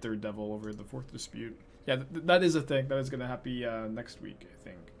actually played Third Devil over the 4th Dispute. Yeah, that is a thing. That is going to happen next week, I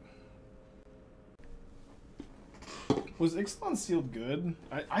think. Was Ixalan sealed good?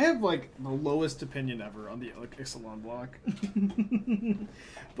 I have, like, the lowest opinion ever on the Ixalan block.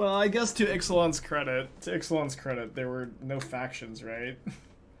 Well, I guess to Ixalan's credit, there were no factions, right?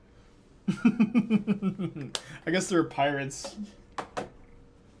 I guess there were pirates.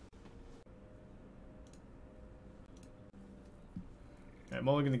 Alright,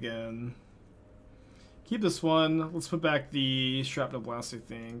 mulligan again. Keep this one. Let's put back the Shrapnel Blast, I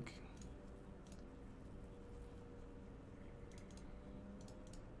think.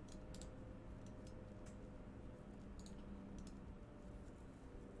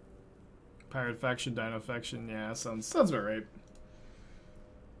 Pirate faction, Dino faction, yeah, sounds about right.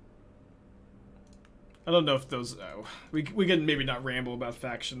 I don't know if those. Oh, we can maybe not ramble about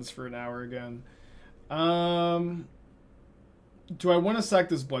factions for an hour again. Do I want to sack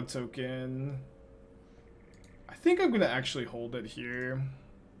this blood token? I think I'm gonna actually hold it here.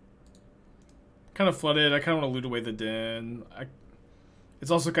 Kind of flooded. I kind of want to loot away the den.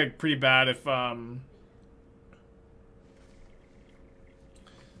 It's also like pretty bad if sorry,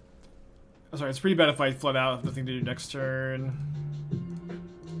 it's pretty bad if I flood out. I have nothing to do next turn.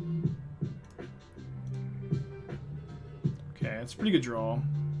 Okay, it's a pretty good draw. I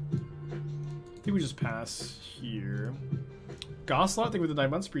think we just pass here. Goslot, thank you for the 9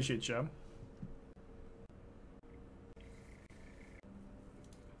 months. Appreciate you.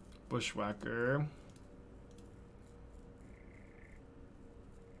 Bushwhacker.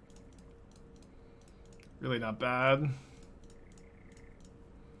 Really not bad.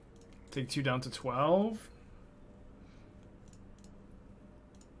 Take 2 down to 12.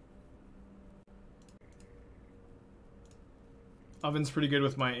 Oven's pretty good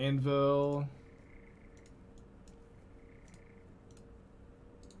with my anvil.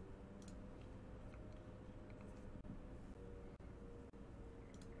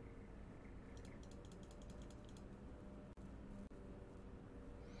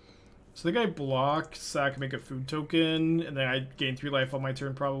 So I think I block, sack, make a food token, and then I gain 3 life on my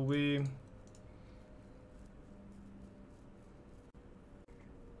turn probably.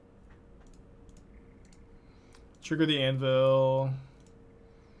 Trigger the anvil.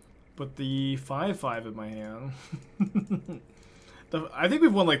 Put the 5/5 in my hand. I think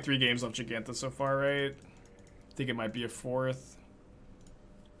we've won like 3 games off Jegantha so far, right? I think it might be a 4th.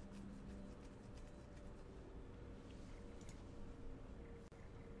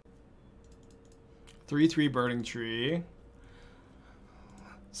 Three burning tree.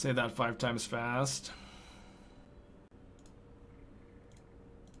 Say that 5 times fast.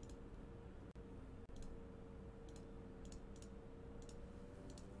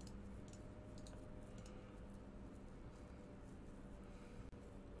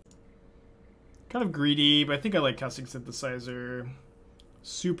 Kind of greedy, but I think I like casting Synthesizer.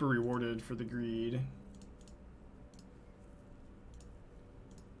 Super rewarded for the greed.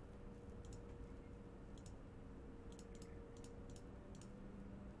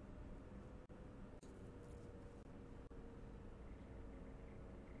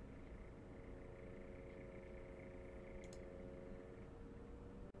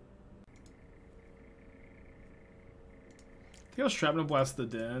 I think I'll Shrapnel Blast the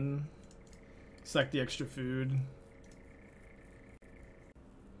den. Sack the extra food.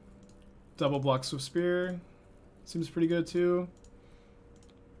 Double block Swift Spear. Seems pretty good too.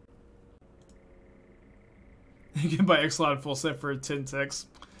 You can buy Exilon full set for 10 ticks.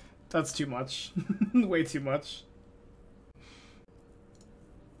 That's too much. Way too much.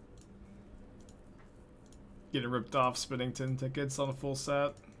 Getting ripped off spending 10 tickets on a full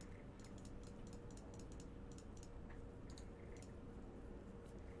set.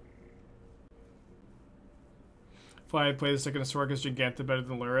 If I play the second Historic, is Jegantha better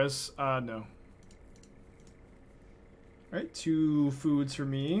than Luris? No. Alright, 2 foods for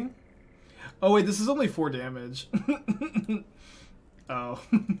me. Oh wait, this is only 4 damage. Oh.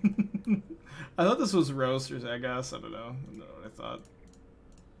 I thought this was roasters, I guess. I don't know. I don't know what I thought.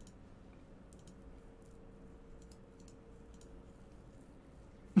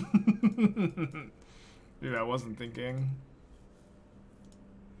 Maybe I wasn't thinking.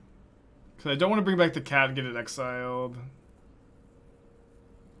 Because I don't want to bring back the cat and get it exiled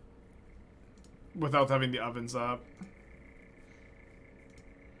without having the ovens up.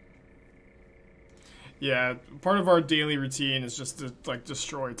 Yeah, part of our daily routine is just to like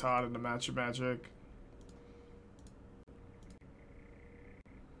destroy Todd in a match of Magic.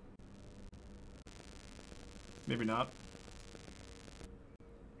 Maybe not.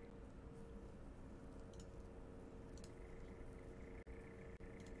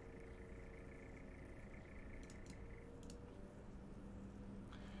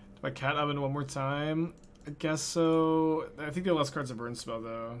 My cat oven one more time? I guess so. I think the last card's a burn spell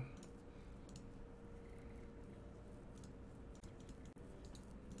though.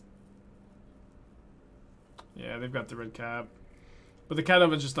 Yeah, they've got the red cap. But the cat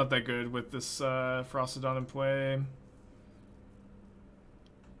oven's just not that good with this Frostodon in play.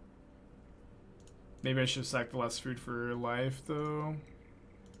 Maybe I should have sacked the last food for life though.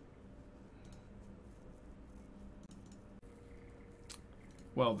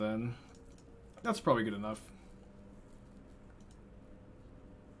 Well then, that's probably good enough.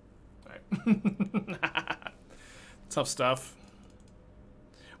 Alright. Tough stuff.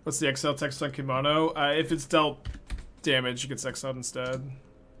 What's the XL text on Kimono? If it's dealt damage, it gets exiled instead.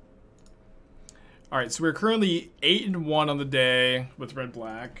 Alright, so we're currently 8-1 on the day with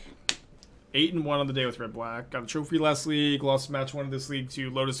red-black. 8-1 on the day with red-black. Got a trophy last league, lost match 1 of this league to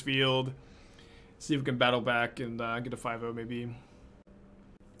Lotus Field. See if we can battle back and get a 5-0 maybe.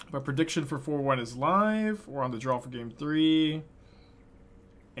 My prediction for 4-1 is live. We're on the draw for game 3.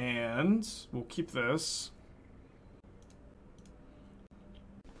 And we'll keep this.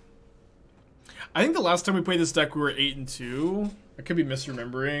 I think the last time we played this deck we were 8-2. I could be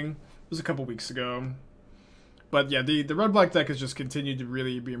misremembering. It was a couple weeks ago. But yeah, the red-black deck has just continued to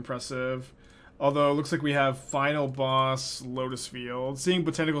really be impressive. Although it looks like we have final boss Lotus Field. Seeing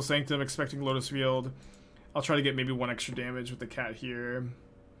Botanical Sanctum, expecting Lotus Field. I'll try to get maybe 1 extra damage with the cat here.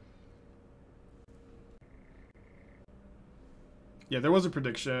 Yeah, there was a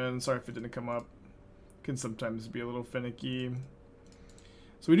prediction. Sorry if it didn't come up. Can sometimes be a little finicky.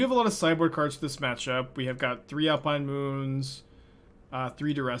 So we do have a lot of sideboard cards for this matchup. We have got 3 Alpine Moons,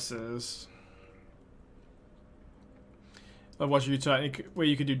 3 Duresses. Love watching Utah. Any way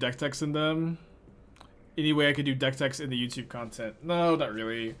you could do deck techs in them? Any way I could do deck techs in the YouTube content? No, not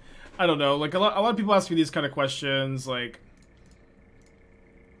really. I don't know. Like a lot of people ask me these kind of questions. Like,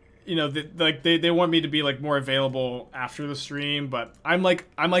 you know, they want me to be like more available after the stream, but I'm like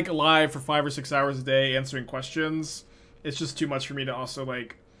alive for 5 or 6 hours a day answering questions. It's just too much for me to also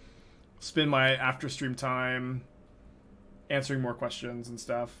like spend my after stream time answering more questions and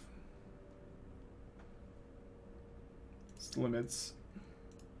stuff. It's limits.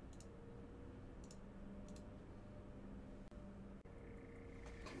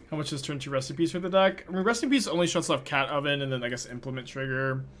 How much is turn 2 recipes for the deck? I mean, recipes only shuts off Cat Oven and then I guess Implement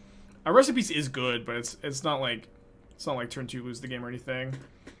Trigger. Recipes is good, but it's not like turn 2 lose the game or anything.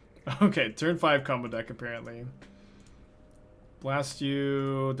 Okay, turn 5 combo deck apparently. Blast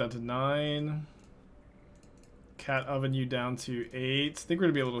you down to 9. Cat Oven you down to 8. I think we're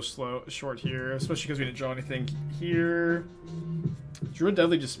gonna be a little short here, especially because we didn't draw anything here. Drew a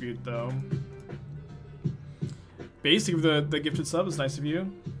Deadly Dispute though. Basic of the gifted sub is nice of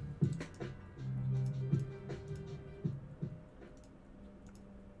you.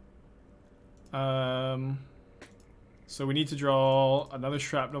 So we need to draw another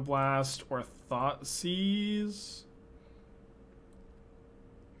Shrapnel Blast or Thoughtseize.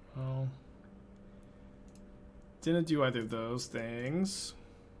 Oh. Didn't do either of those things.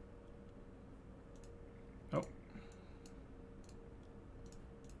 Oh.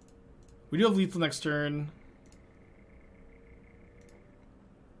 We do have lethal next turn.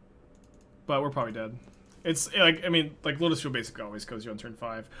 But we're probably dead. It's like, I mean, like Lotus Field basically always goes you on turn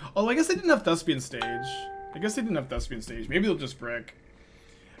 5. Oh, I guess they didn't have Thespian Stage. Maybe they'll just brick.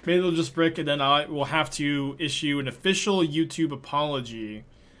 And then I will have to issue an official YouTube apology.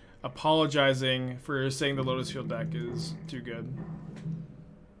 Apologizing for saying the Lotus Field deck is too good.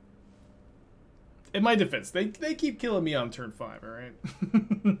 In my defense, they keep killing me on turn 5, alright?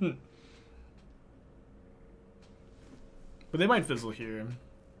 But they might fizzle here.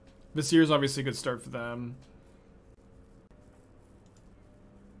 Vizier is obviously a good start for them.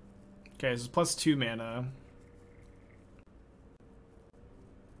 Okay, this is +2 mana.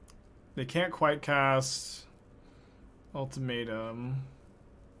 They can't quite cast Ultimatum.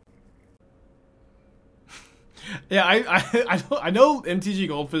 Yeah, I know MTG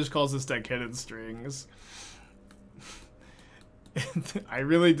Goldfish calls this deck Hidden Strings. I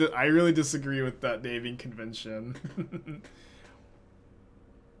really disagree with that naming convention.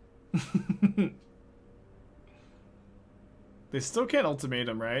 They still can't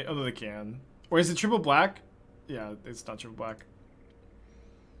Ultimatum, right? Although they can. Or is it triple black? Yeah, it's not triple black.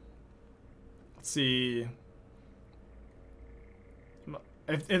 Let's see.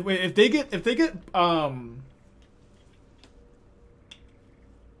 If they get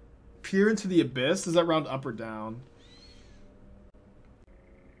Peer into the Abyss, does that round up or down?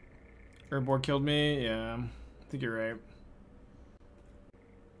 Urborg killed me? Yeah. I think you're right.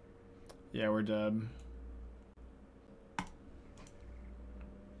 Yeah, we're dead.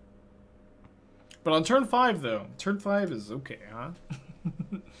 But on turn 5, though. Turn 5 is okay, huh?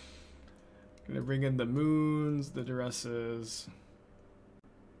 Gonna bring in the moons, the duresses.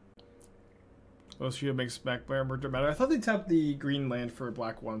 Lotus Field makes back player murder matter. I thought they tapped the green land for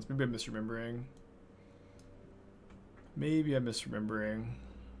black ones. Maybe I'm misremembering.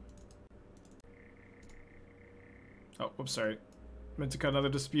 Oh, whoops, sorry. Meant to cut another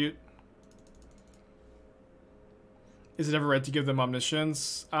dispute. Is it ever right to give them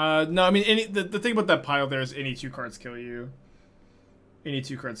Omniscience? No, I mean, the thing about that pile there is any 2 cards kill you. Any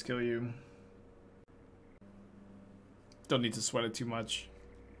 2 cards kill you. Don't need to sweat it too much.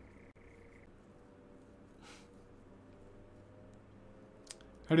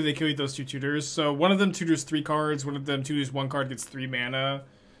 How do they kill you, those 2 tutors? So one of them tutors 3 cards, one of them tutors 1 card, gets 3 mana.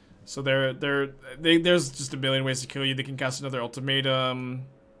 So there's just a million ways to kill you. They can cast another Ultimatum.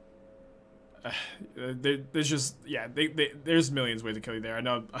 there's just, yeah, there's millions of ways to kill you there. I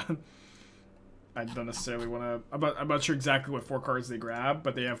know. I don't necessarily want to. I'm not sure exactly what 4 cards they grab,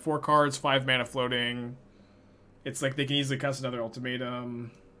 but they have 4 cards, 5 mana floating. It's like they can easily cast another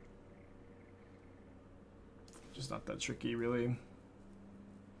ultimatum. Just not that tricky, really.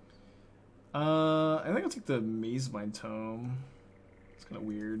 I think I'll take the Maze Mind Tome. It's kind of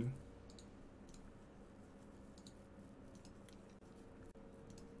weird.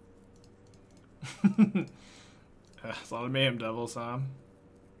 It's a lot of Mayhem Devils, huh?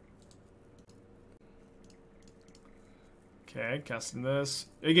 Okay, casting this.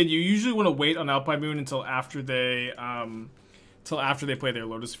 Again, you usually want to wait on Alpine Moon until after they play their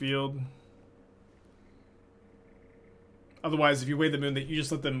Lotus Field. Otherwise, if you wait the moon, that you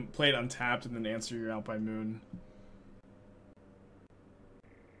just let them play it untapped and then answer your Alpine Moon.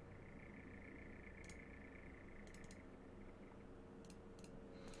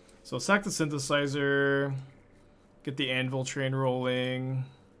 So sack the synthesizer, get the anvil train rolling.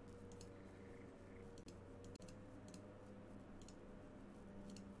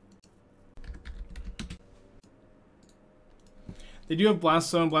 They do have Blast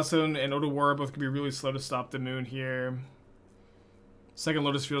Zone. Blast Zone and Odawara both can be really slow to stop the moon here. Second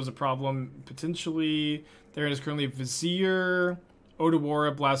Lotus Field is a problem. Potentially, there is currently Vizier,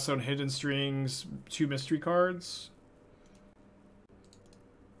 Odawara, Blast Zone, Hidden Strings, 2 mystery cards.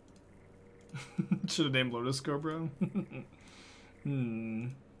 Should have named Lotus Cobra.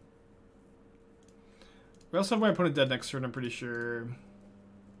 We also have my opponent dead next turn, I'm pretty sure.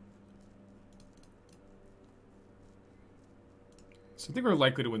 So I think we're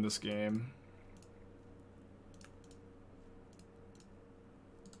likely to win this game.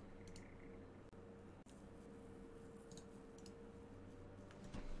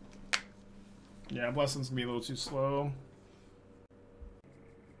 Yeah, Blessing's gonna be a little too slow.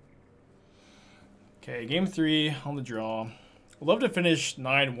 Okay, game 3 on the draw. I'd love to finish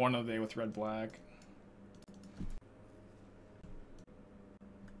 9-1 today with red-black.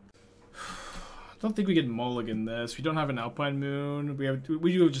 I don't think we can mulligan this. We don't have an Alpine Moon.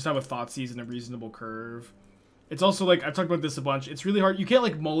 We do just have a Thoughtseize and a reasonable curve. It's also like, I've talked about this a bunch. It's really hard. You can't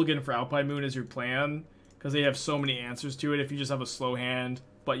like mulligan for Alpine Moon as your plan because they have so many answers to it. If you just have a slow hand,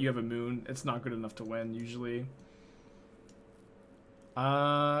 but you have a moon, it's not good enough to win usually.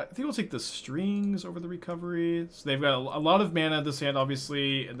 I think we'll take the strings over the recovery. So they've got a lot of mana this hand,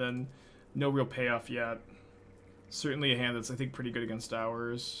 obviously, and then no real payoff yet. Certainly a hand that's, I think, pretty good against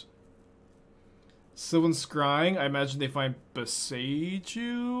ours. Sylvan Scrying, I imagine they find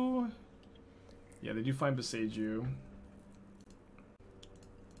Boseiju. Yeah, they do find Boseiju.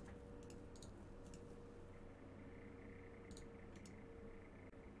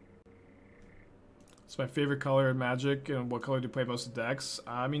 It's my favorite color in Magic, and what color do you play most of decks?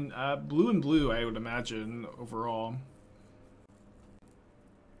 I mean, blue and blue, I would imagine, overall.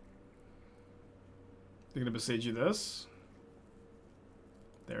 They're gonna Boseiju this.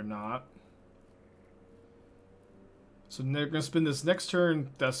 They're not. So they're gonna spend this next turn,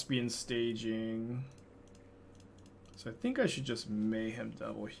 Thespian Staging. So I think I should just Mayhem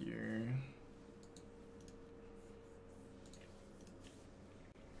Devil here.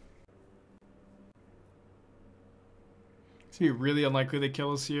 It's gonna be really unlikely they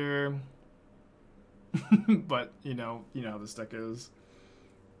kill us here. But you know how this deck is.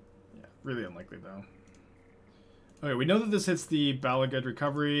 Yeah, really unlikely though. Okay, we know that this hits the Balagad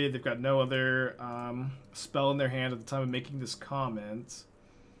Recovery. They've got no other spell in their hand at the time of making this comment.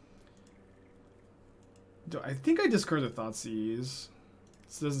 I think I discard the Thoughtseize.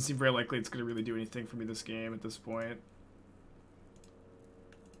 This doesn't seem very likely it's going to really do anything for me this game at this point.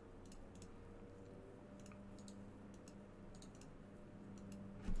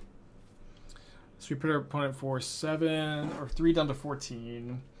 So we put our opponent for 7 or 3 down to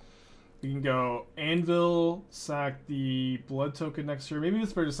 14. We can go Anvil, sack the Blood token next turn. Maybe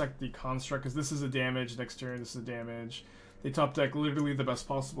it's better to sack the Construct, because this is a damage next turn, this is a damage. They top deck literally the best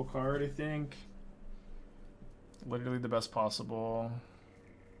possible card, I think. Literally the best possible.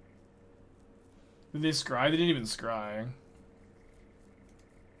 Did they scry? They didn't even scry.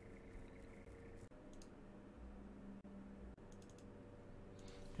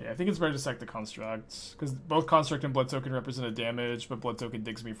 Yeah, I think it's better to sack the Construct, because both Construct and Blood Token represent a damage, but Blood Token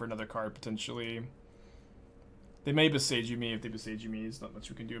digs me for another card, potentially. They may Boseiju me. If they Boseiju me, there's not much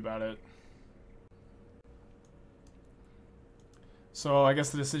we can do about it. So I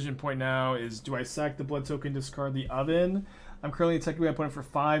guess the decision point now is, do I sack the Blood Token, discard the Oven? I'm currently attacking my opponent for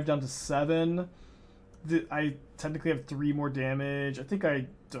 5 down to 7. I technically have 3 more damage. I think I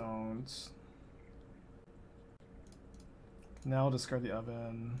don't. Now I'll discard the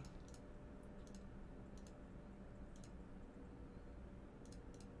Oven.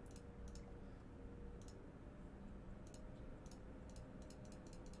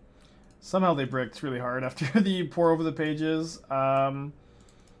 Somehow they bricked really hard after the pour over the pages. Dead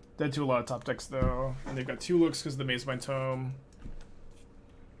to a lot of top decks though, and they've got 2 looks because of the Mazemind Tome.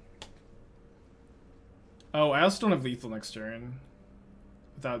 Oh, I also don't have lethal next turn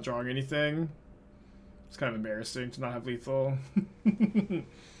without drawing anything. It's kind of embarrassing to not have lethal. They're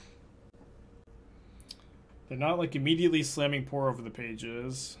not like immediately slamming pour over the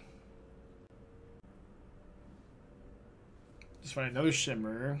pages. Just find another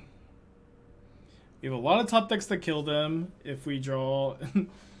Shimmer. We have a lot of top decks that kill them if we draw. We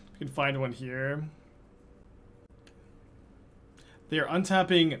can find one here. They are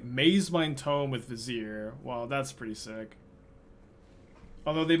untapping Mazemind Tome with Vizier. Wow, that's pretty sick.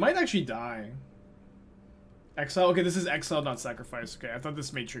 Although they might actually die. Exile? Okay, this is exile, not sacrifice. Okay, I thought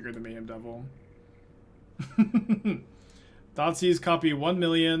this may trigger the Mayhem Devil. Thoughtseize copy 1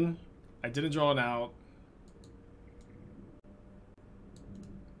 million. I didn't draw an out.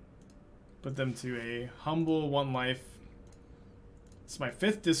 Put them to a humble 1 life. It's my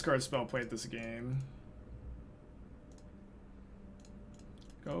 5th discard spell played this game.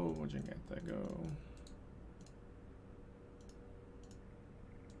 Go, Jegantha, go.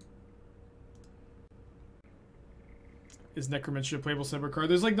 Is Necromantia a playable sideboard card?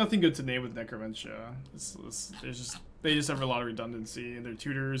 There's like nothing good to name with Necromantia. They just have a lot of redundancy in their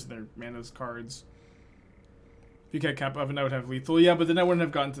tutors and their mana cards. If you can't cap Oven, I would have lethal. Yeah, but then I wouldn't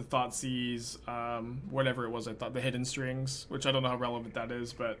have gotten to Thoughtseize, whatever it was. I thought the hidden strings, which I don't know how relevant that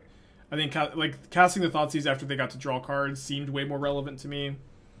is, but I think like casting the Thoughtseize after they got to draw cards seemed way more relevant to me.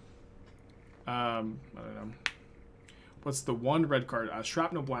 I don't know. What's the 1 red card?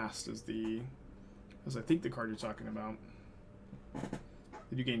 Shrapnel Blast is I think the card you're talking about.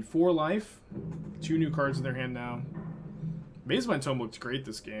 Did you gain 4 life? 2 new cards in their hand now. Mazemind Tome looked great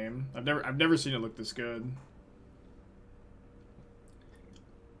this game. I've never seen it look this good.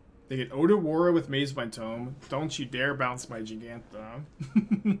 They get Odawara with Mazemind Tome. Don't you dare bounce my Jegantha.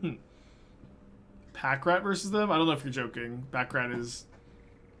 Packrat versus them? I don't know if you're joking. Packrat is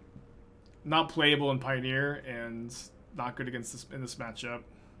not playable in Pioneer and not good against this in this matchup.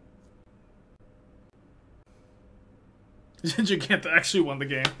 Jegantha actually won the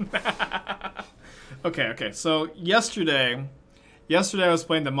game. Okay. So yesterday I was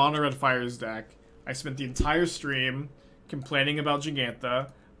playing the Mono Red Fires deck. I spent the entire stream complaining about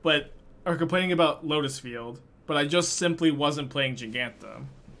Jegantha, or complaining about Lotus Field, but I just simply wasn't playing Jegantha.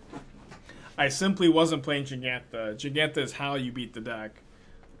 I simply wasn't playing Jegantha. Jegantha is how you beat the deck.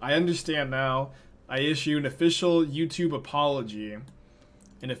 I understand now. I issue an official YouTube apology.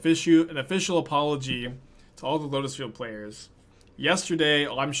 An official apology to all the Lotus Field players. Yesterday,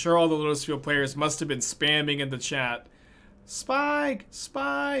 I'm sure all the Lotus Field players must have been spamming in the chat. Spike!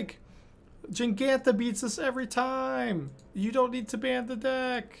 Spike! Jegantha beats us every time! You don't need to ban the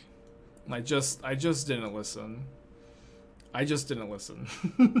deck! And I just didn't listen. I just didn't listen.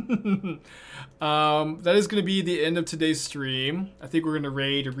 That is going to be the end of today's stream. I think we're going to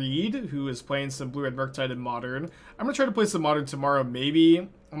raid Reed, who is playing some Blue-Red Murktide in Modern. I'm going to try to play some Modern tomorrow, maybe.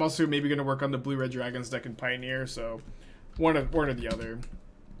 I'm also maybe going to work on the Blue-Red Dragons deck in Pioneer, so one or the other.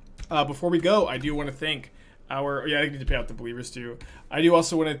 Before we go, I do want to thank I need to pay out the believers too. I do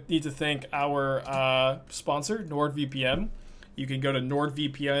also need to thank our sponsor, NordVPN. You can go to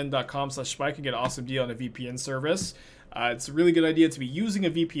nordvpn.com/spike and get an awesome deal on a VPN service. It's a really good idea to be using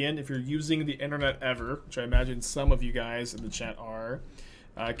a VPN if you're using the internet ever, which I imagine some of you guys in the chat are.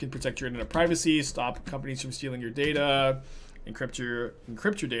 It can protect your internet privacy, stop companies from stealing your data, encrypt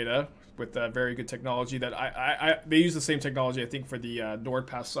your data with very good technology. That they use the same technology I think for the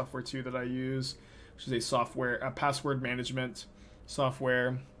NordPass software too that I use, which is a password management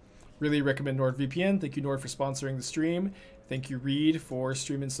software. Really recommend NordVPN. Thank you, Nord, for sponsoring the stream. Thank you, Reed, for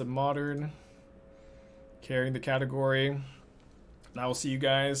streaming some Modern, carrying the category. And I will see you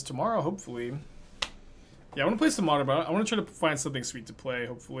guys tomorrow, hopefully. Yeah, I want to play some Modern, but I want to try to find something sweet to play,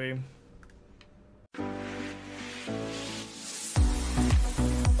 hopefully.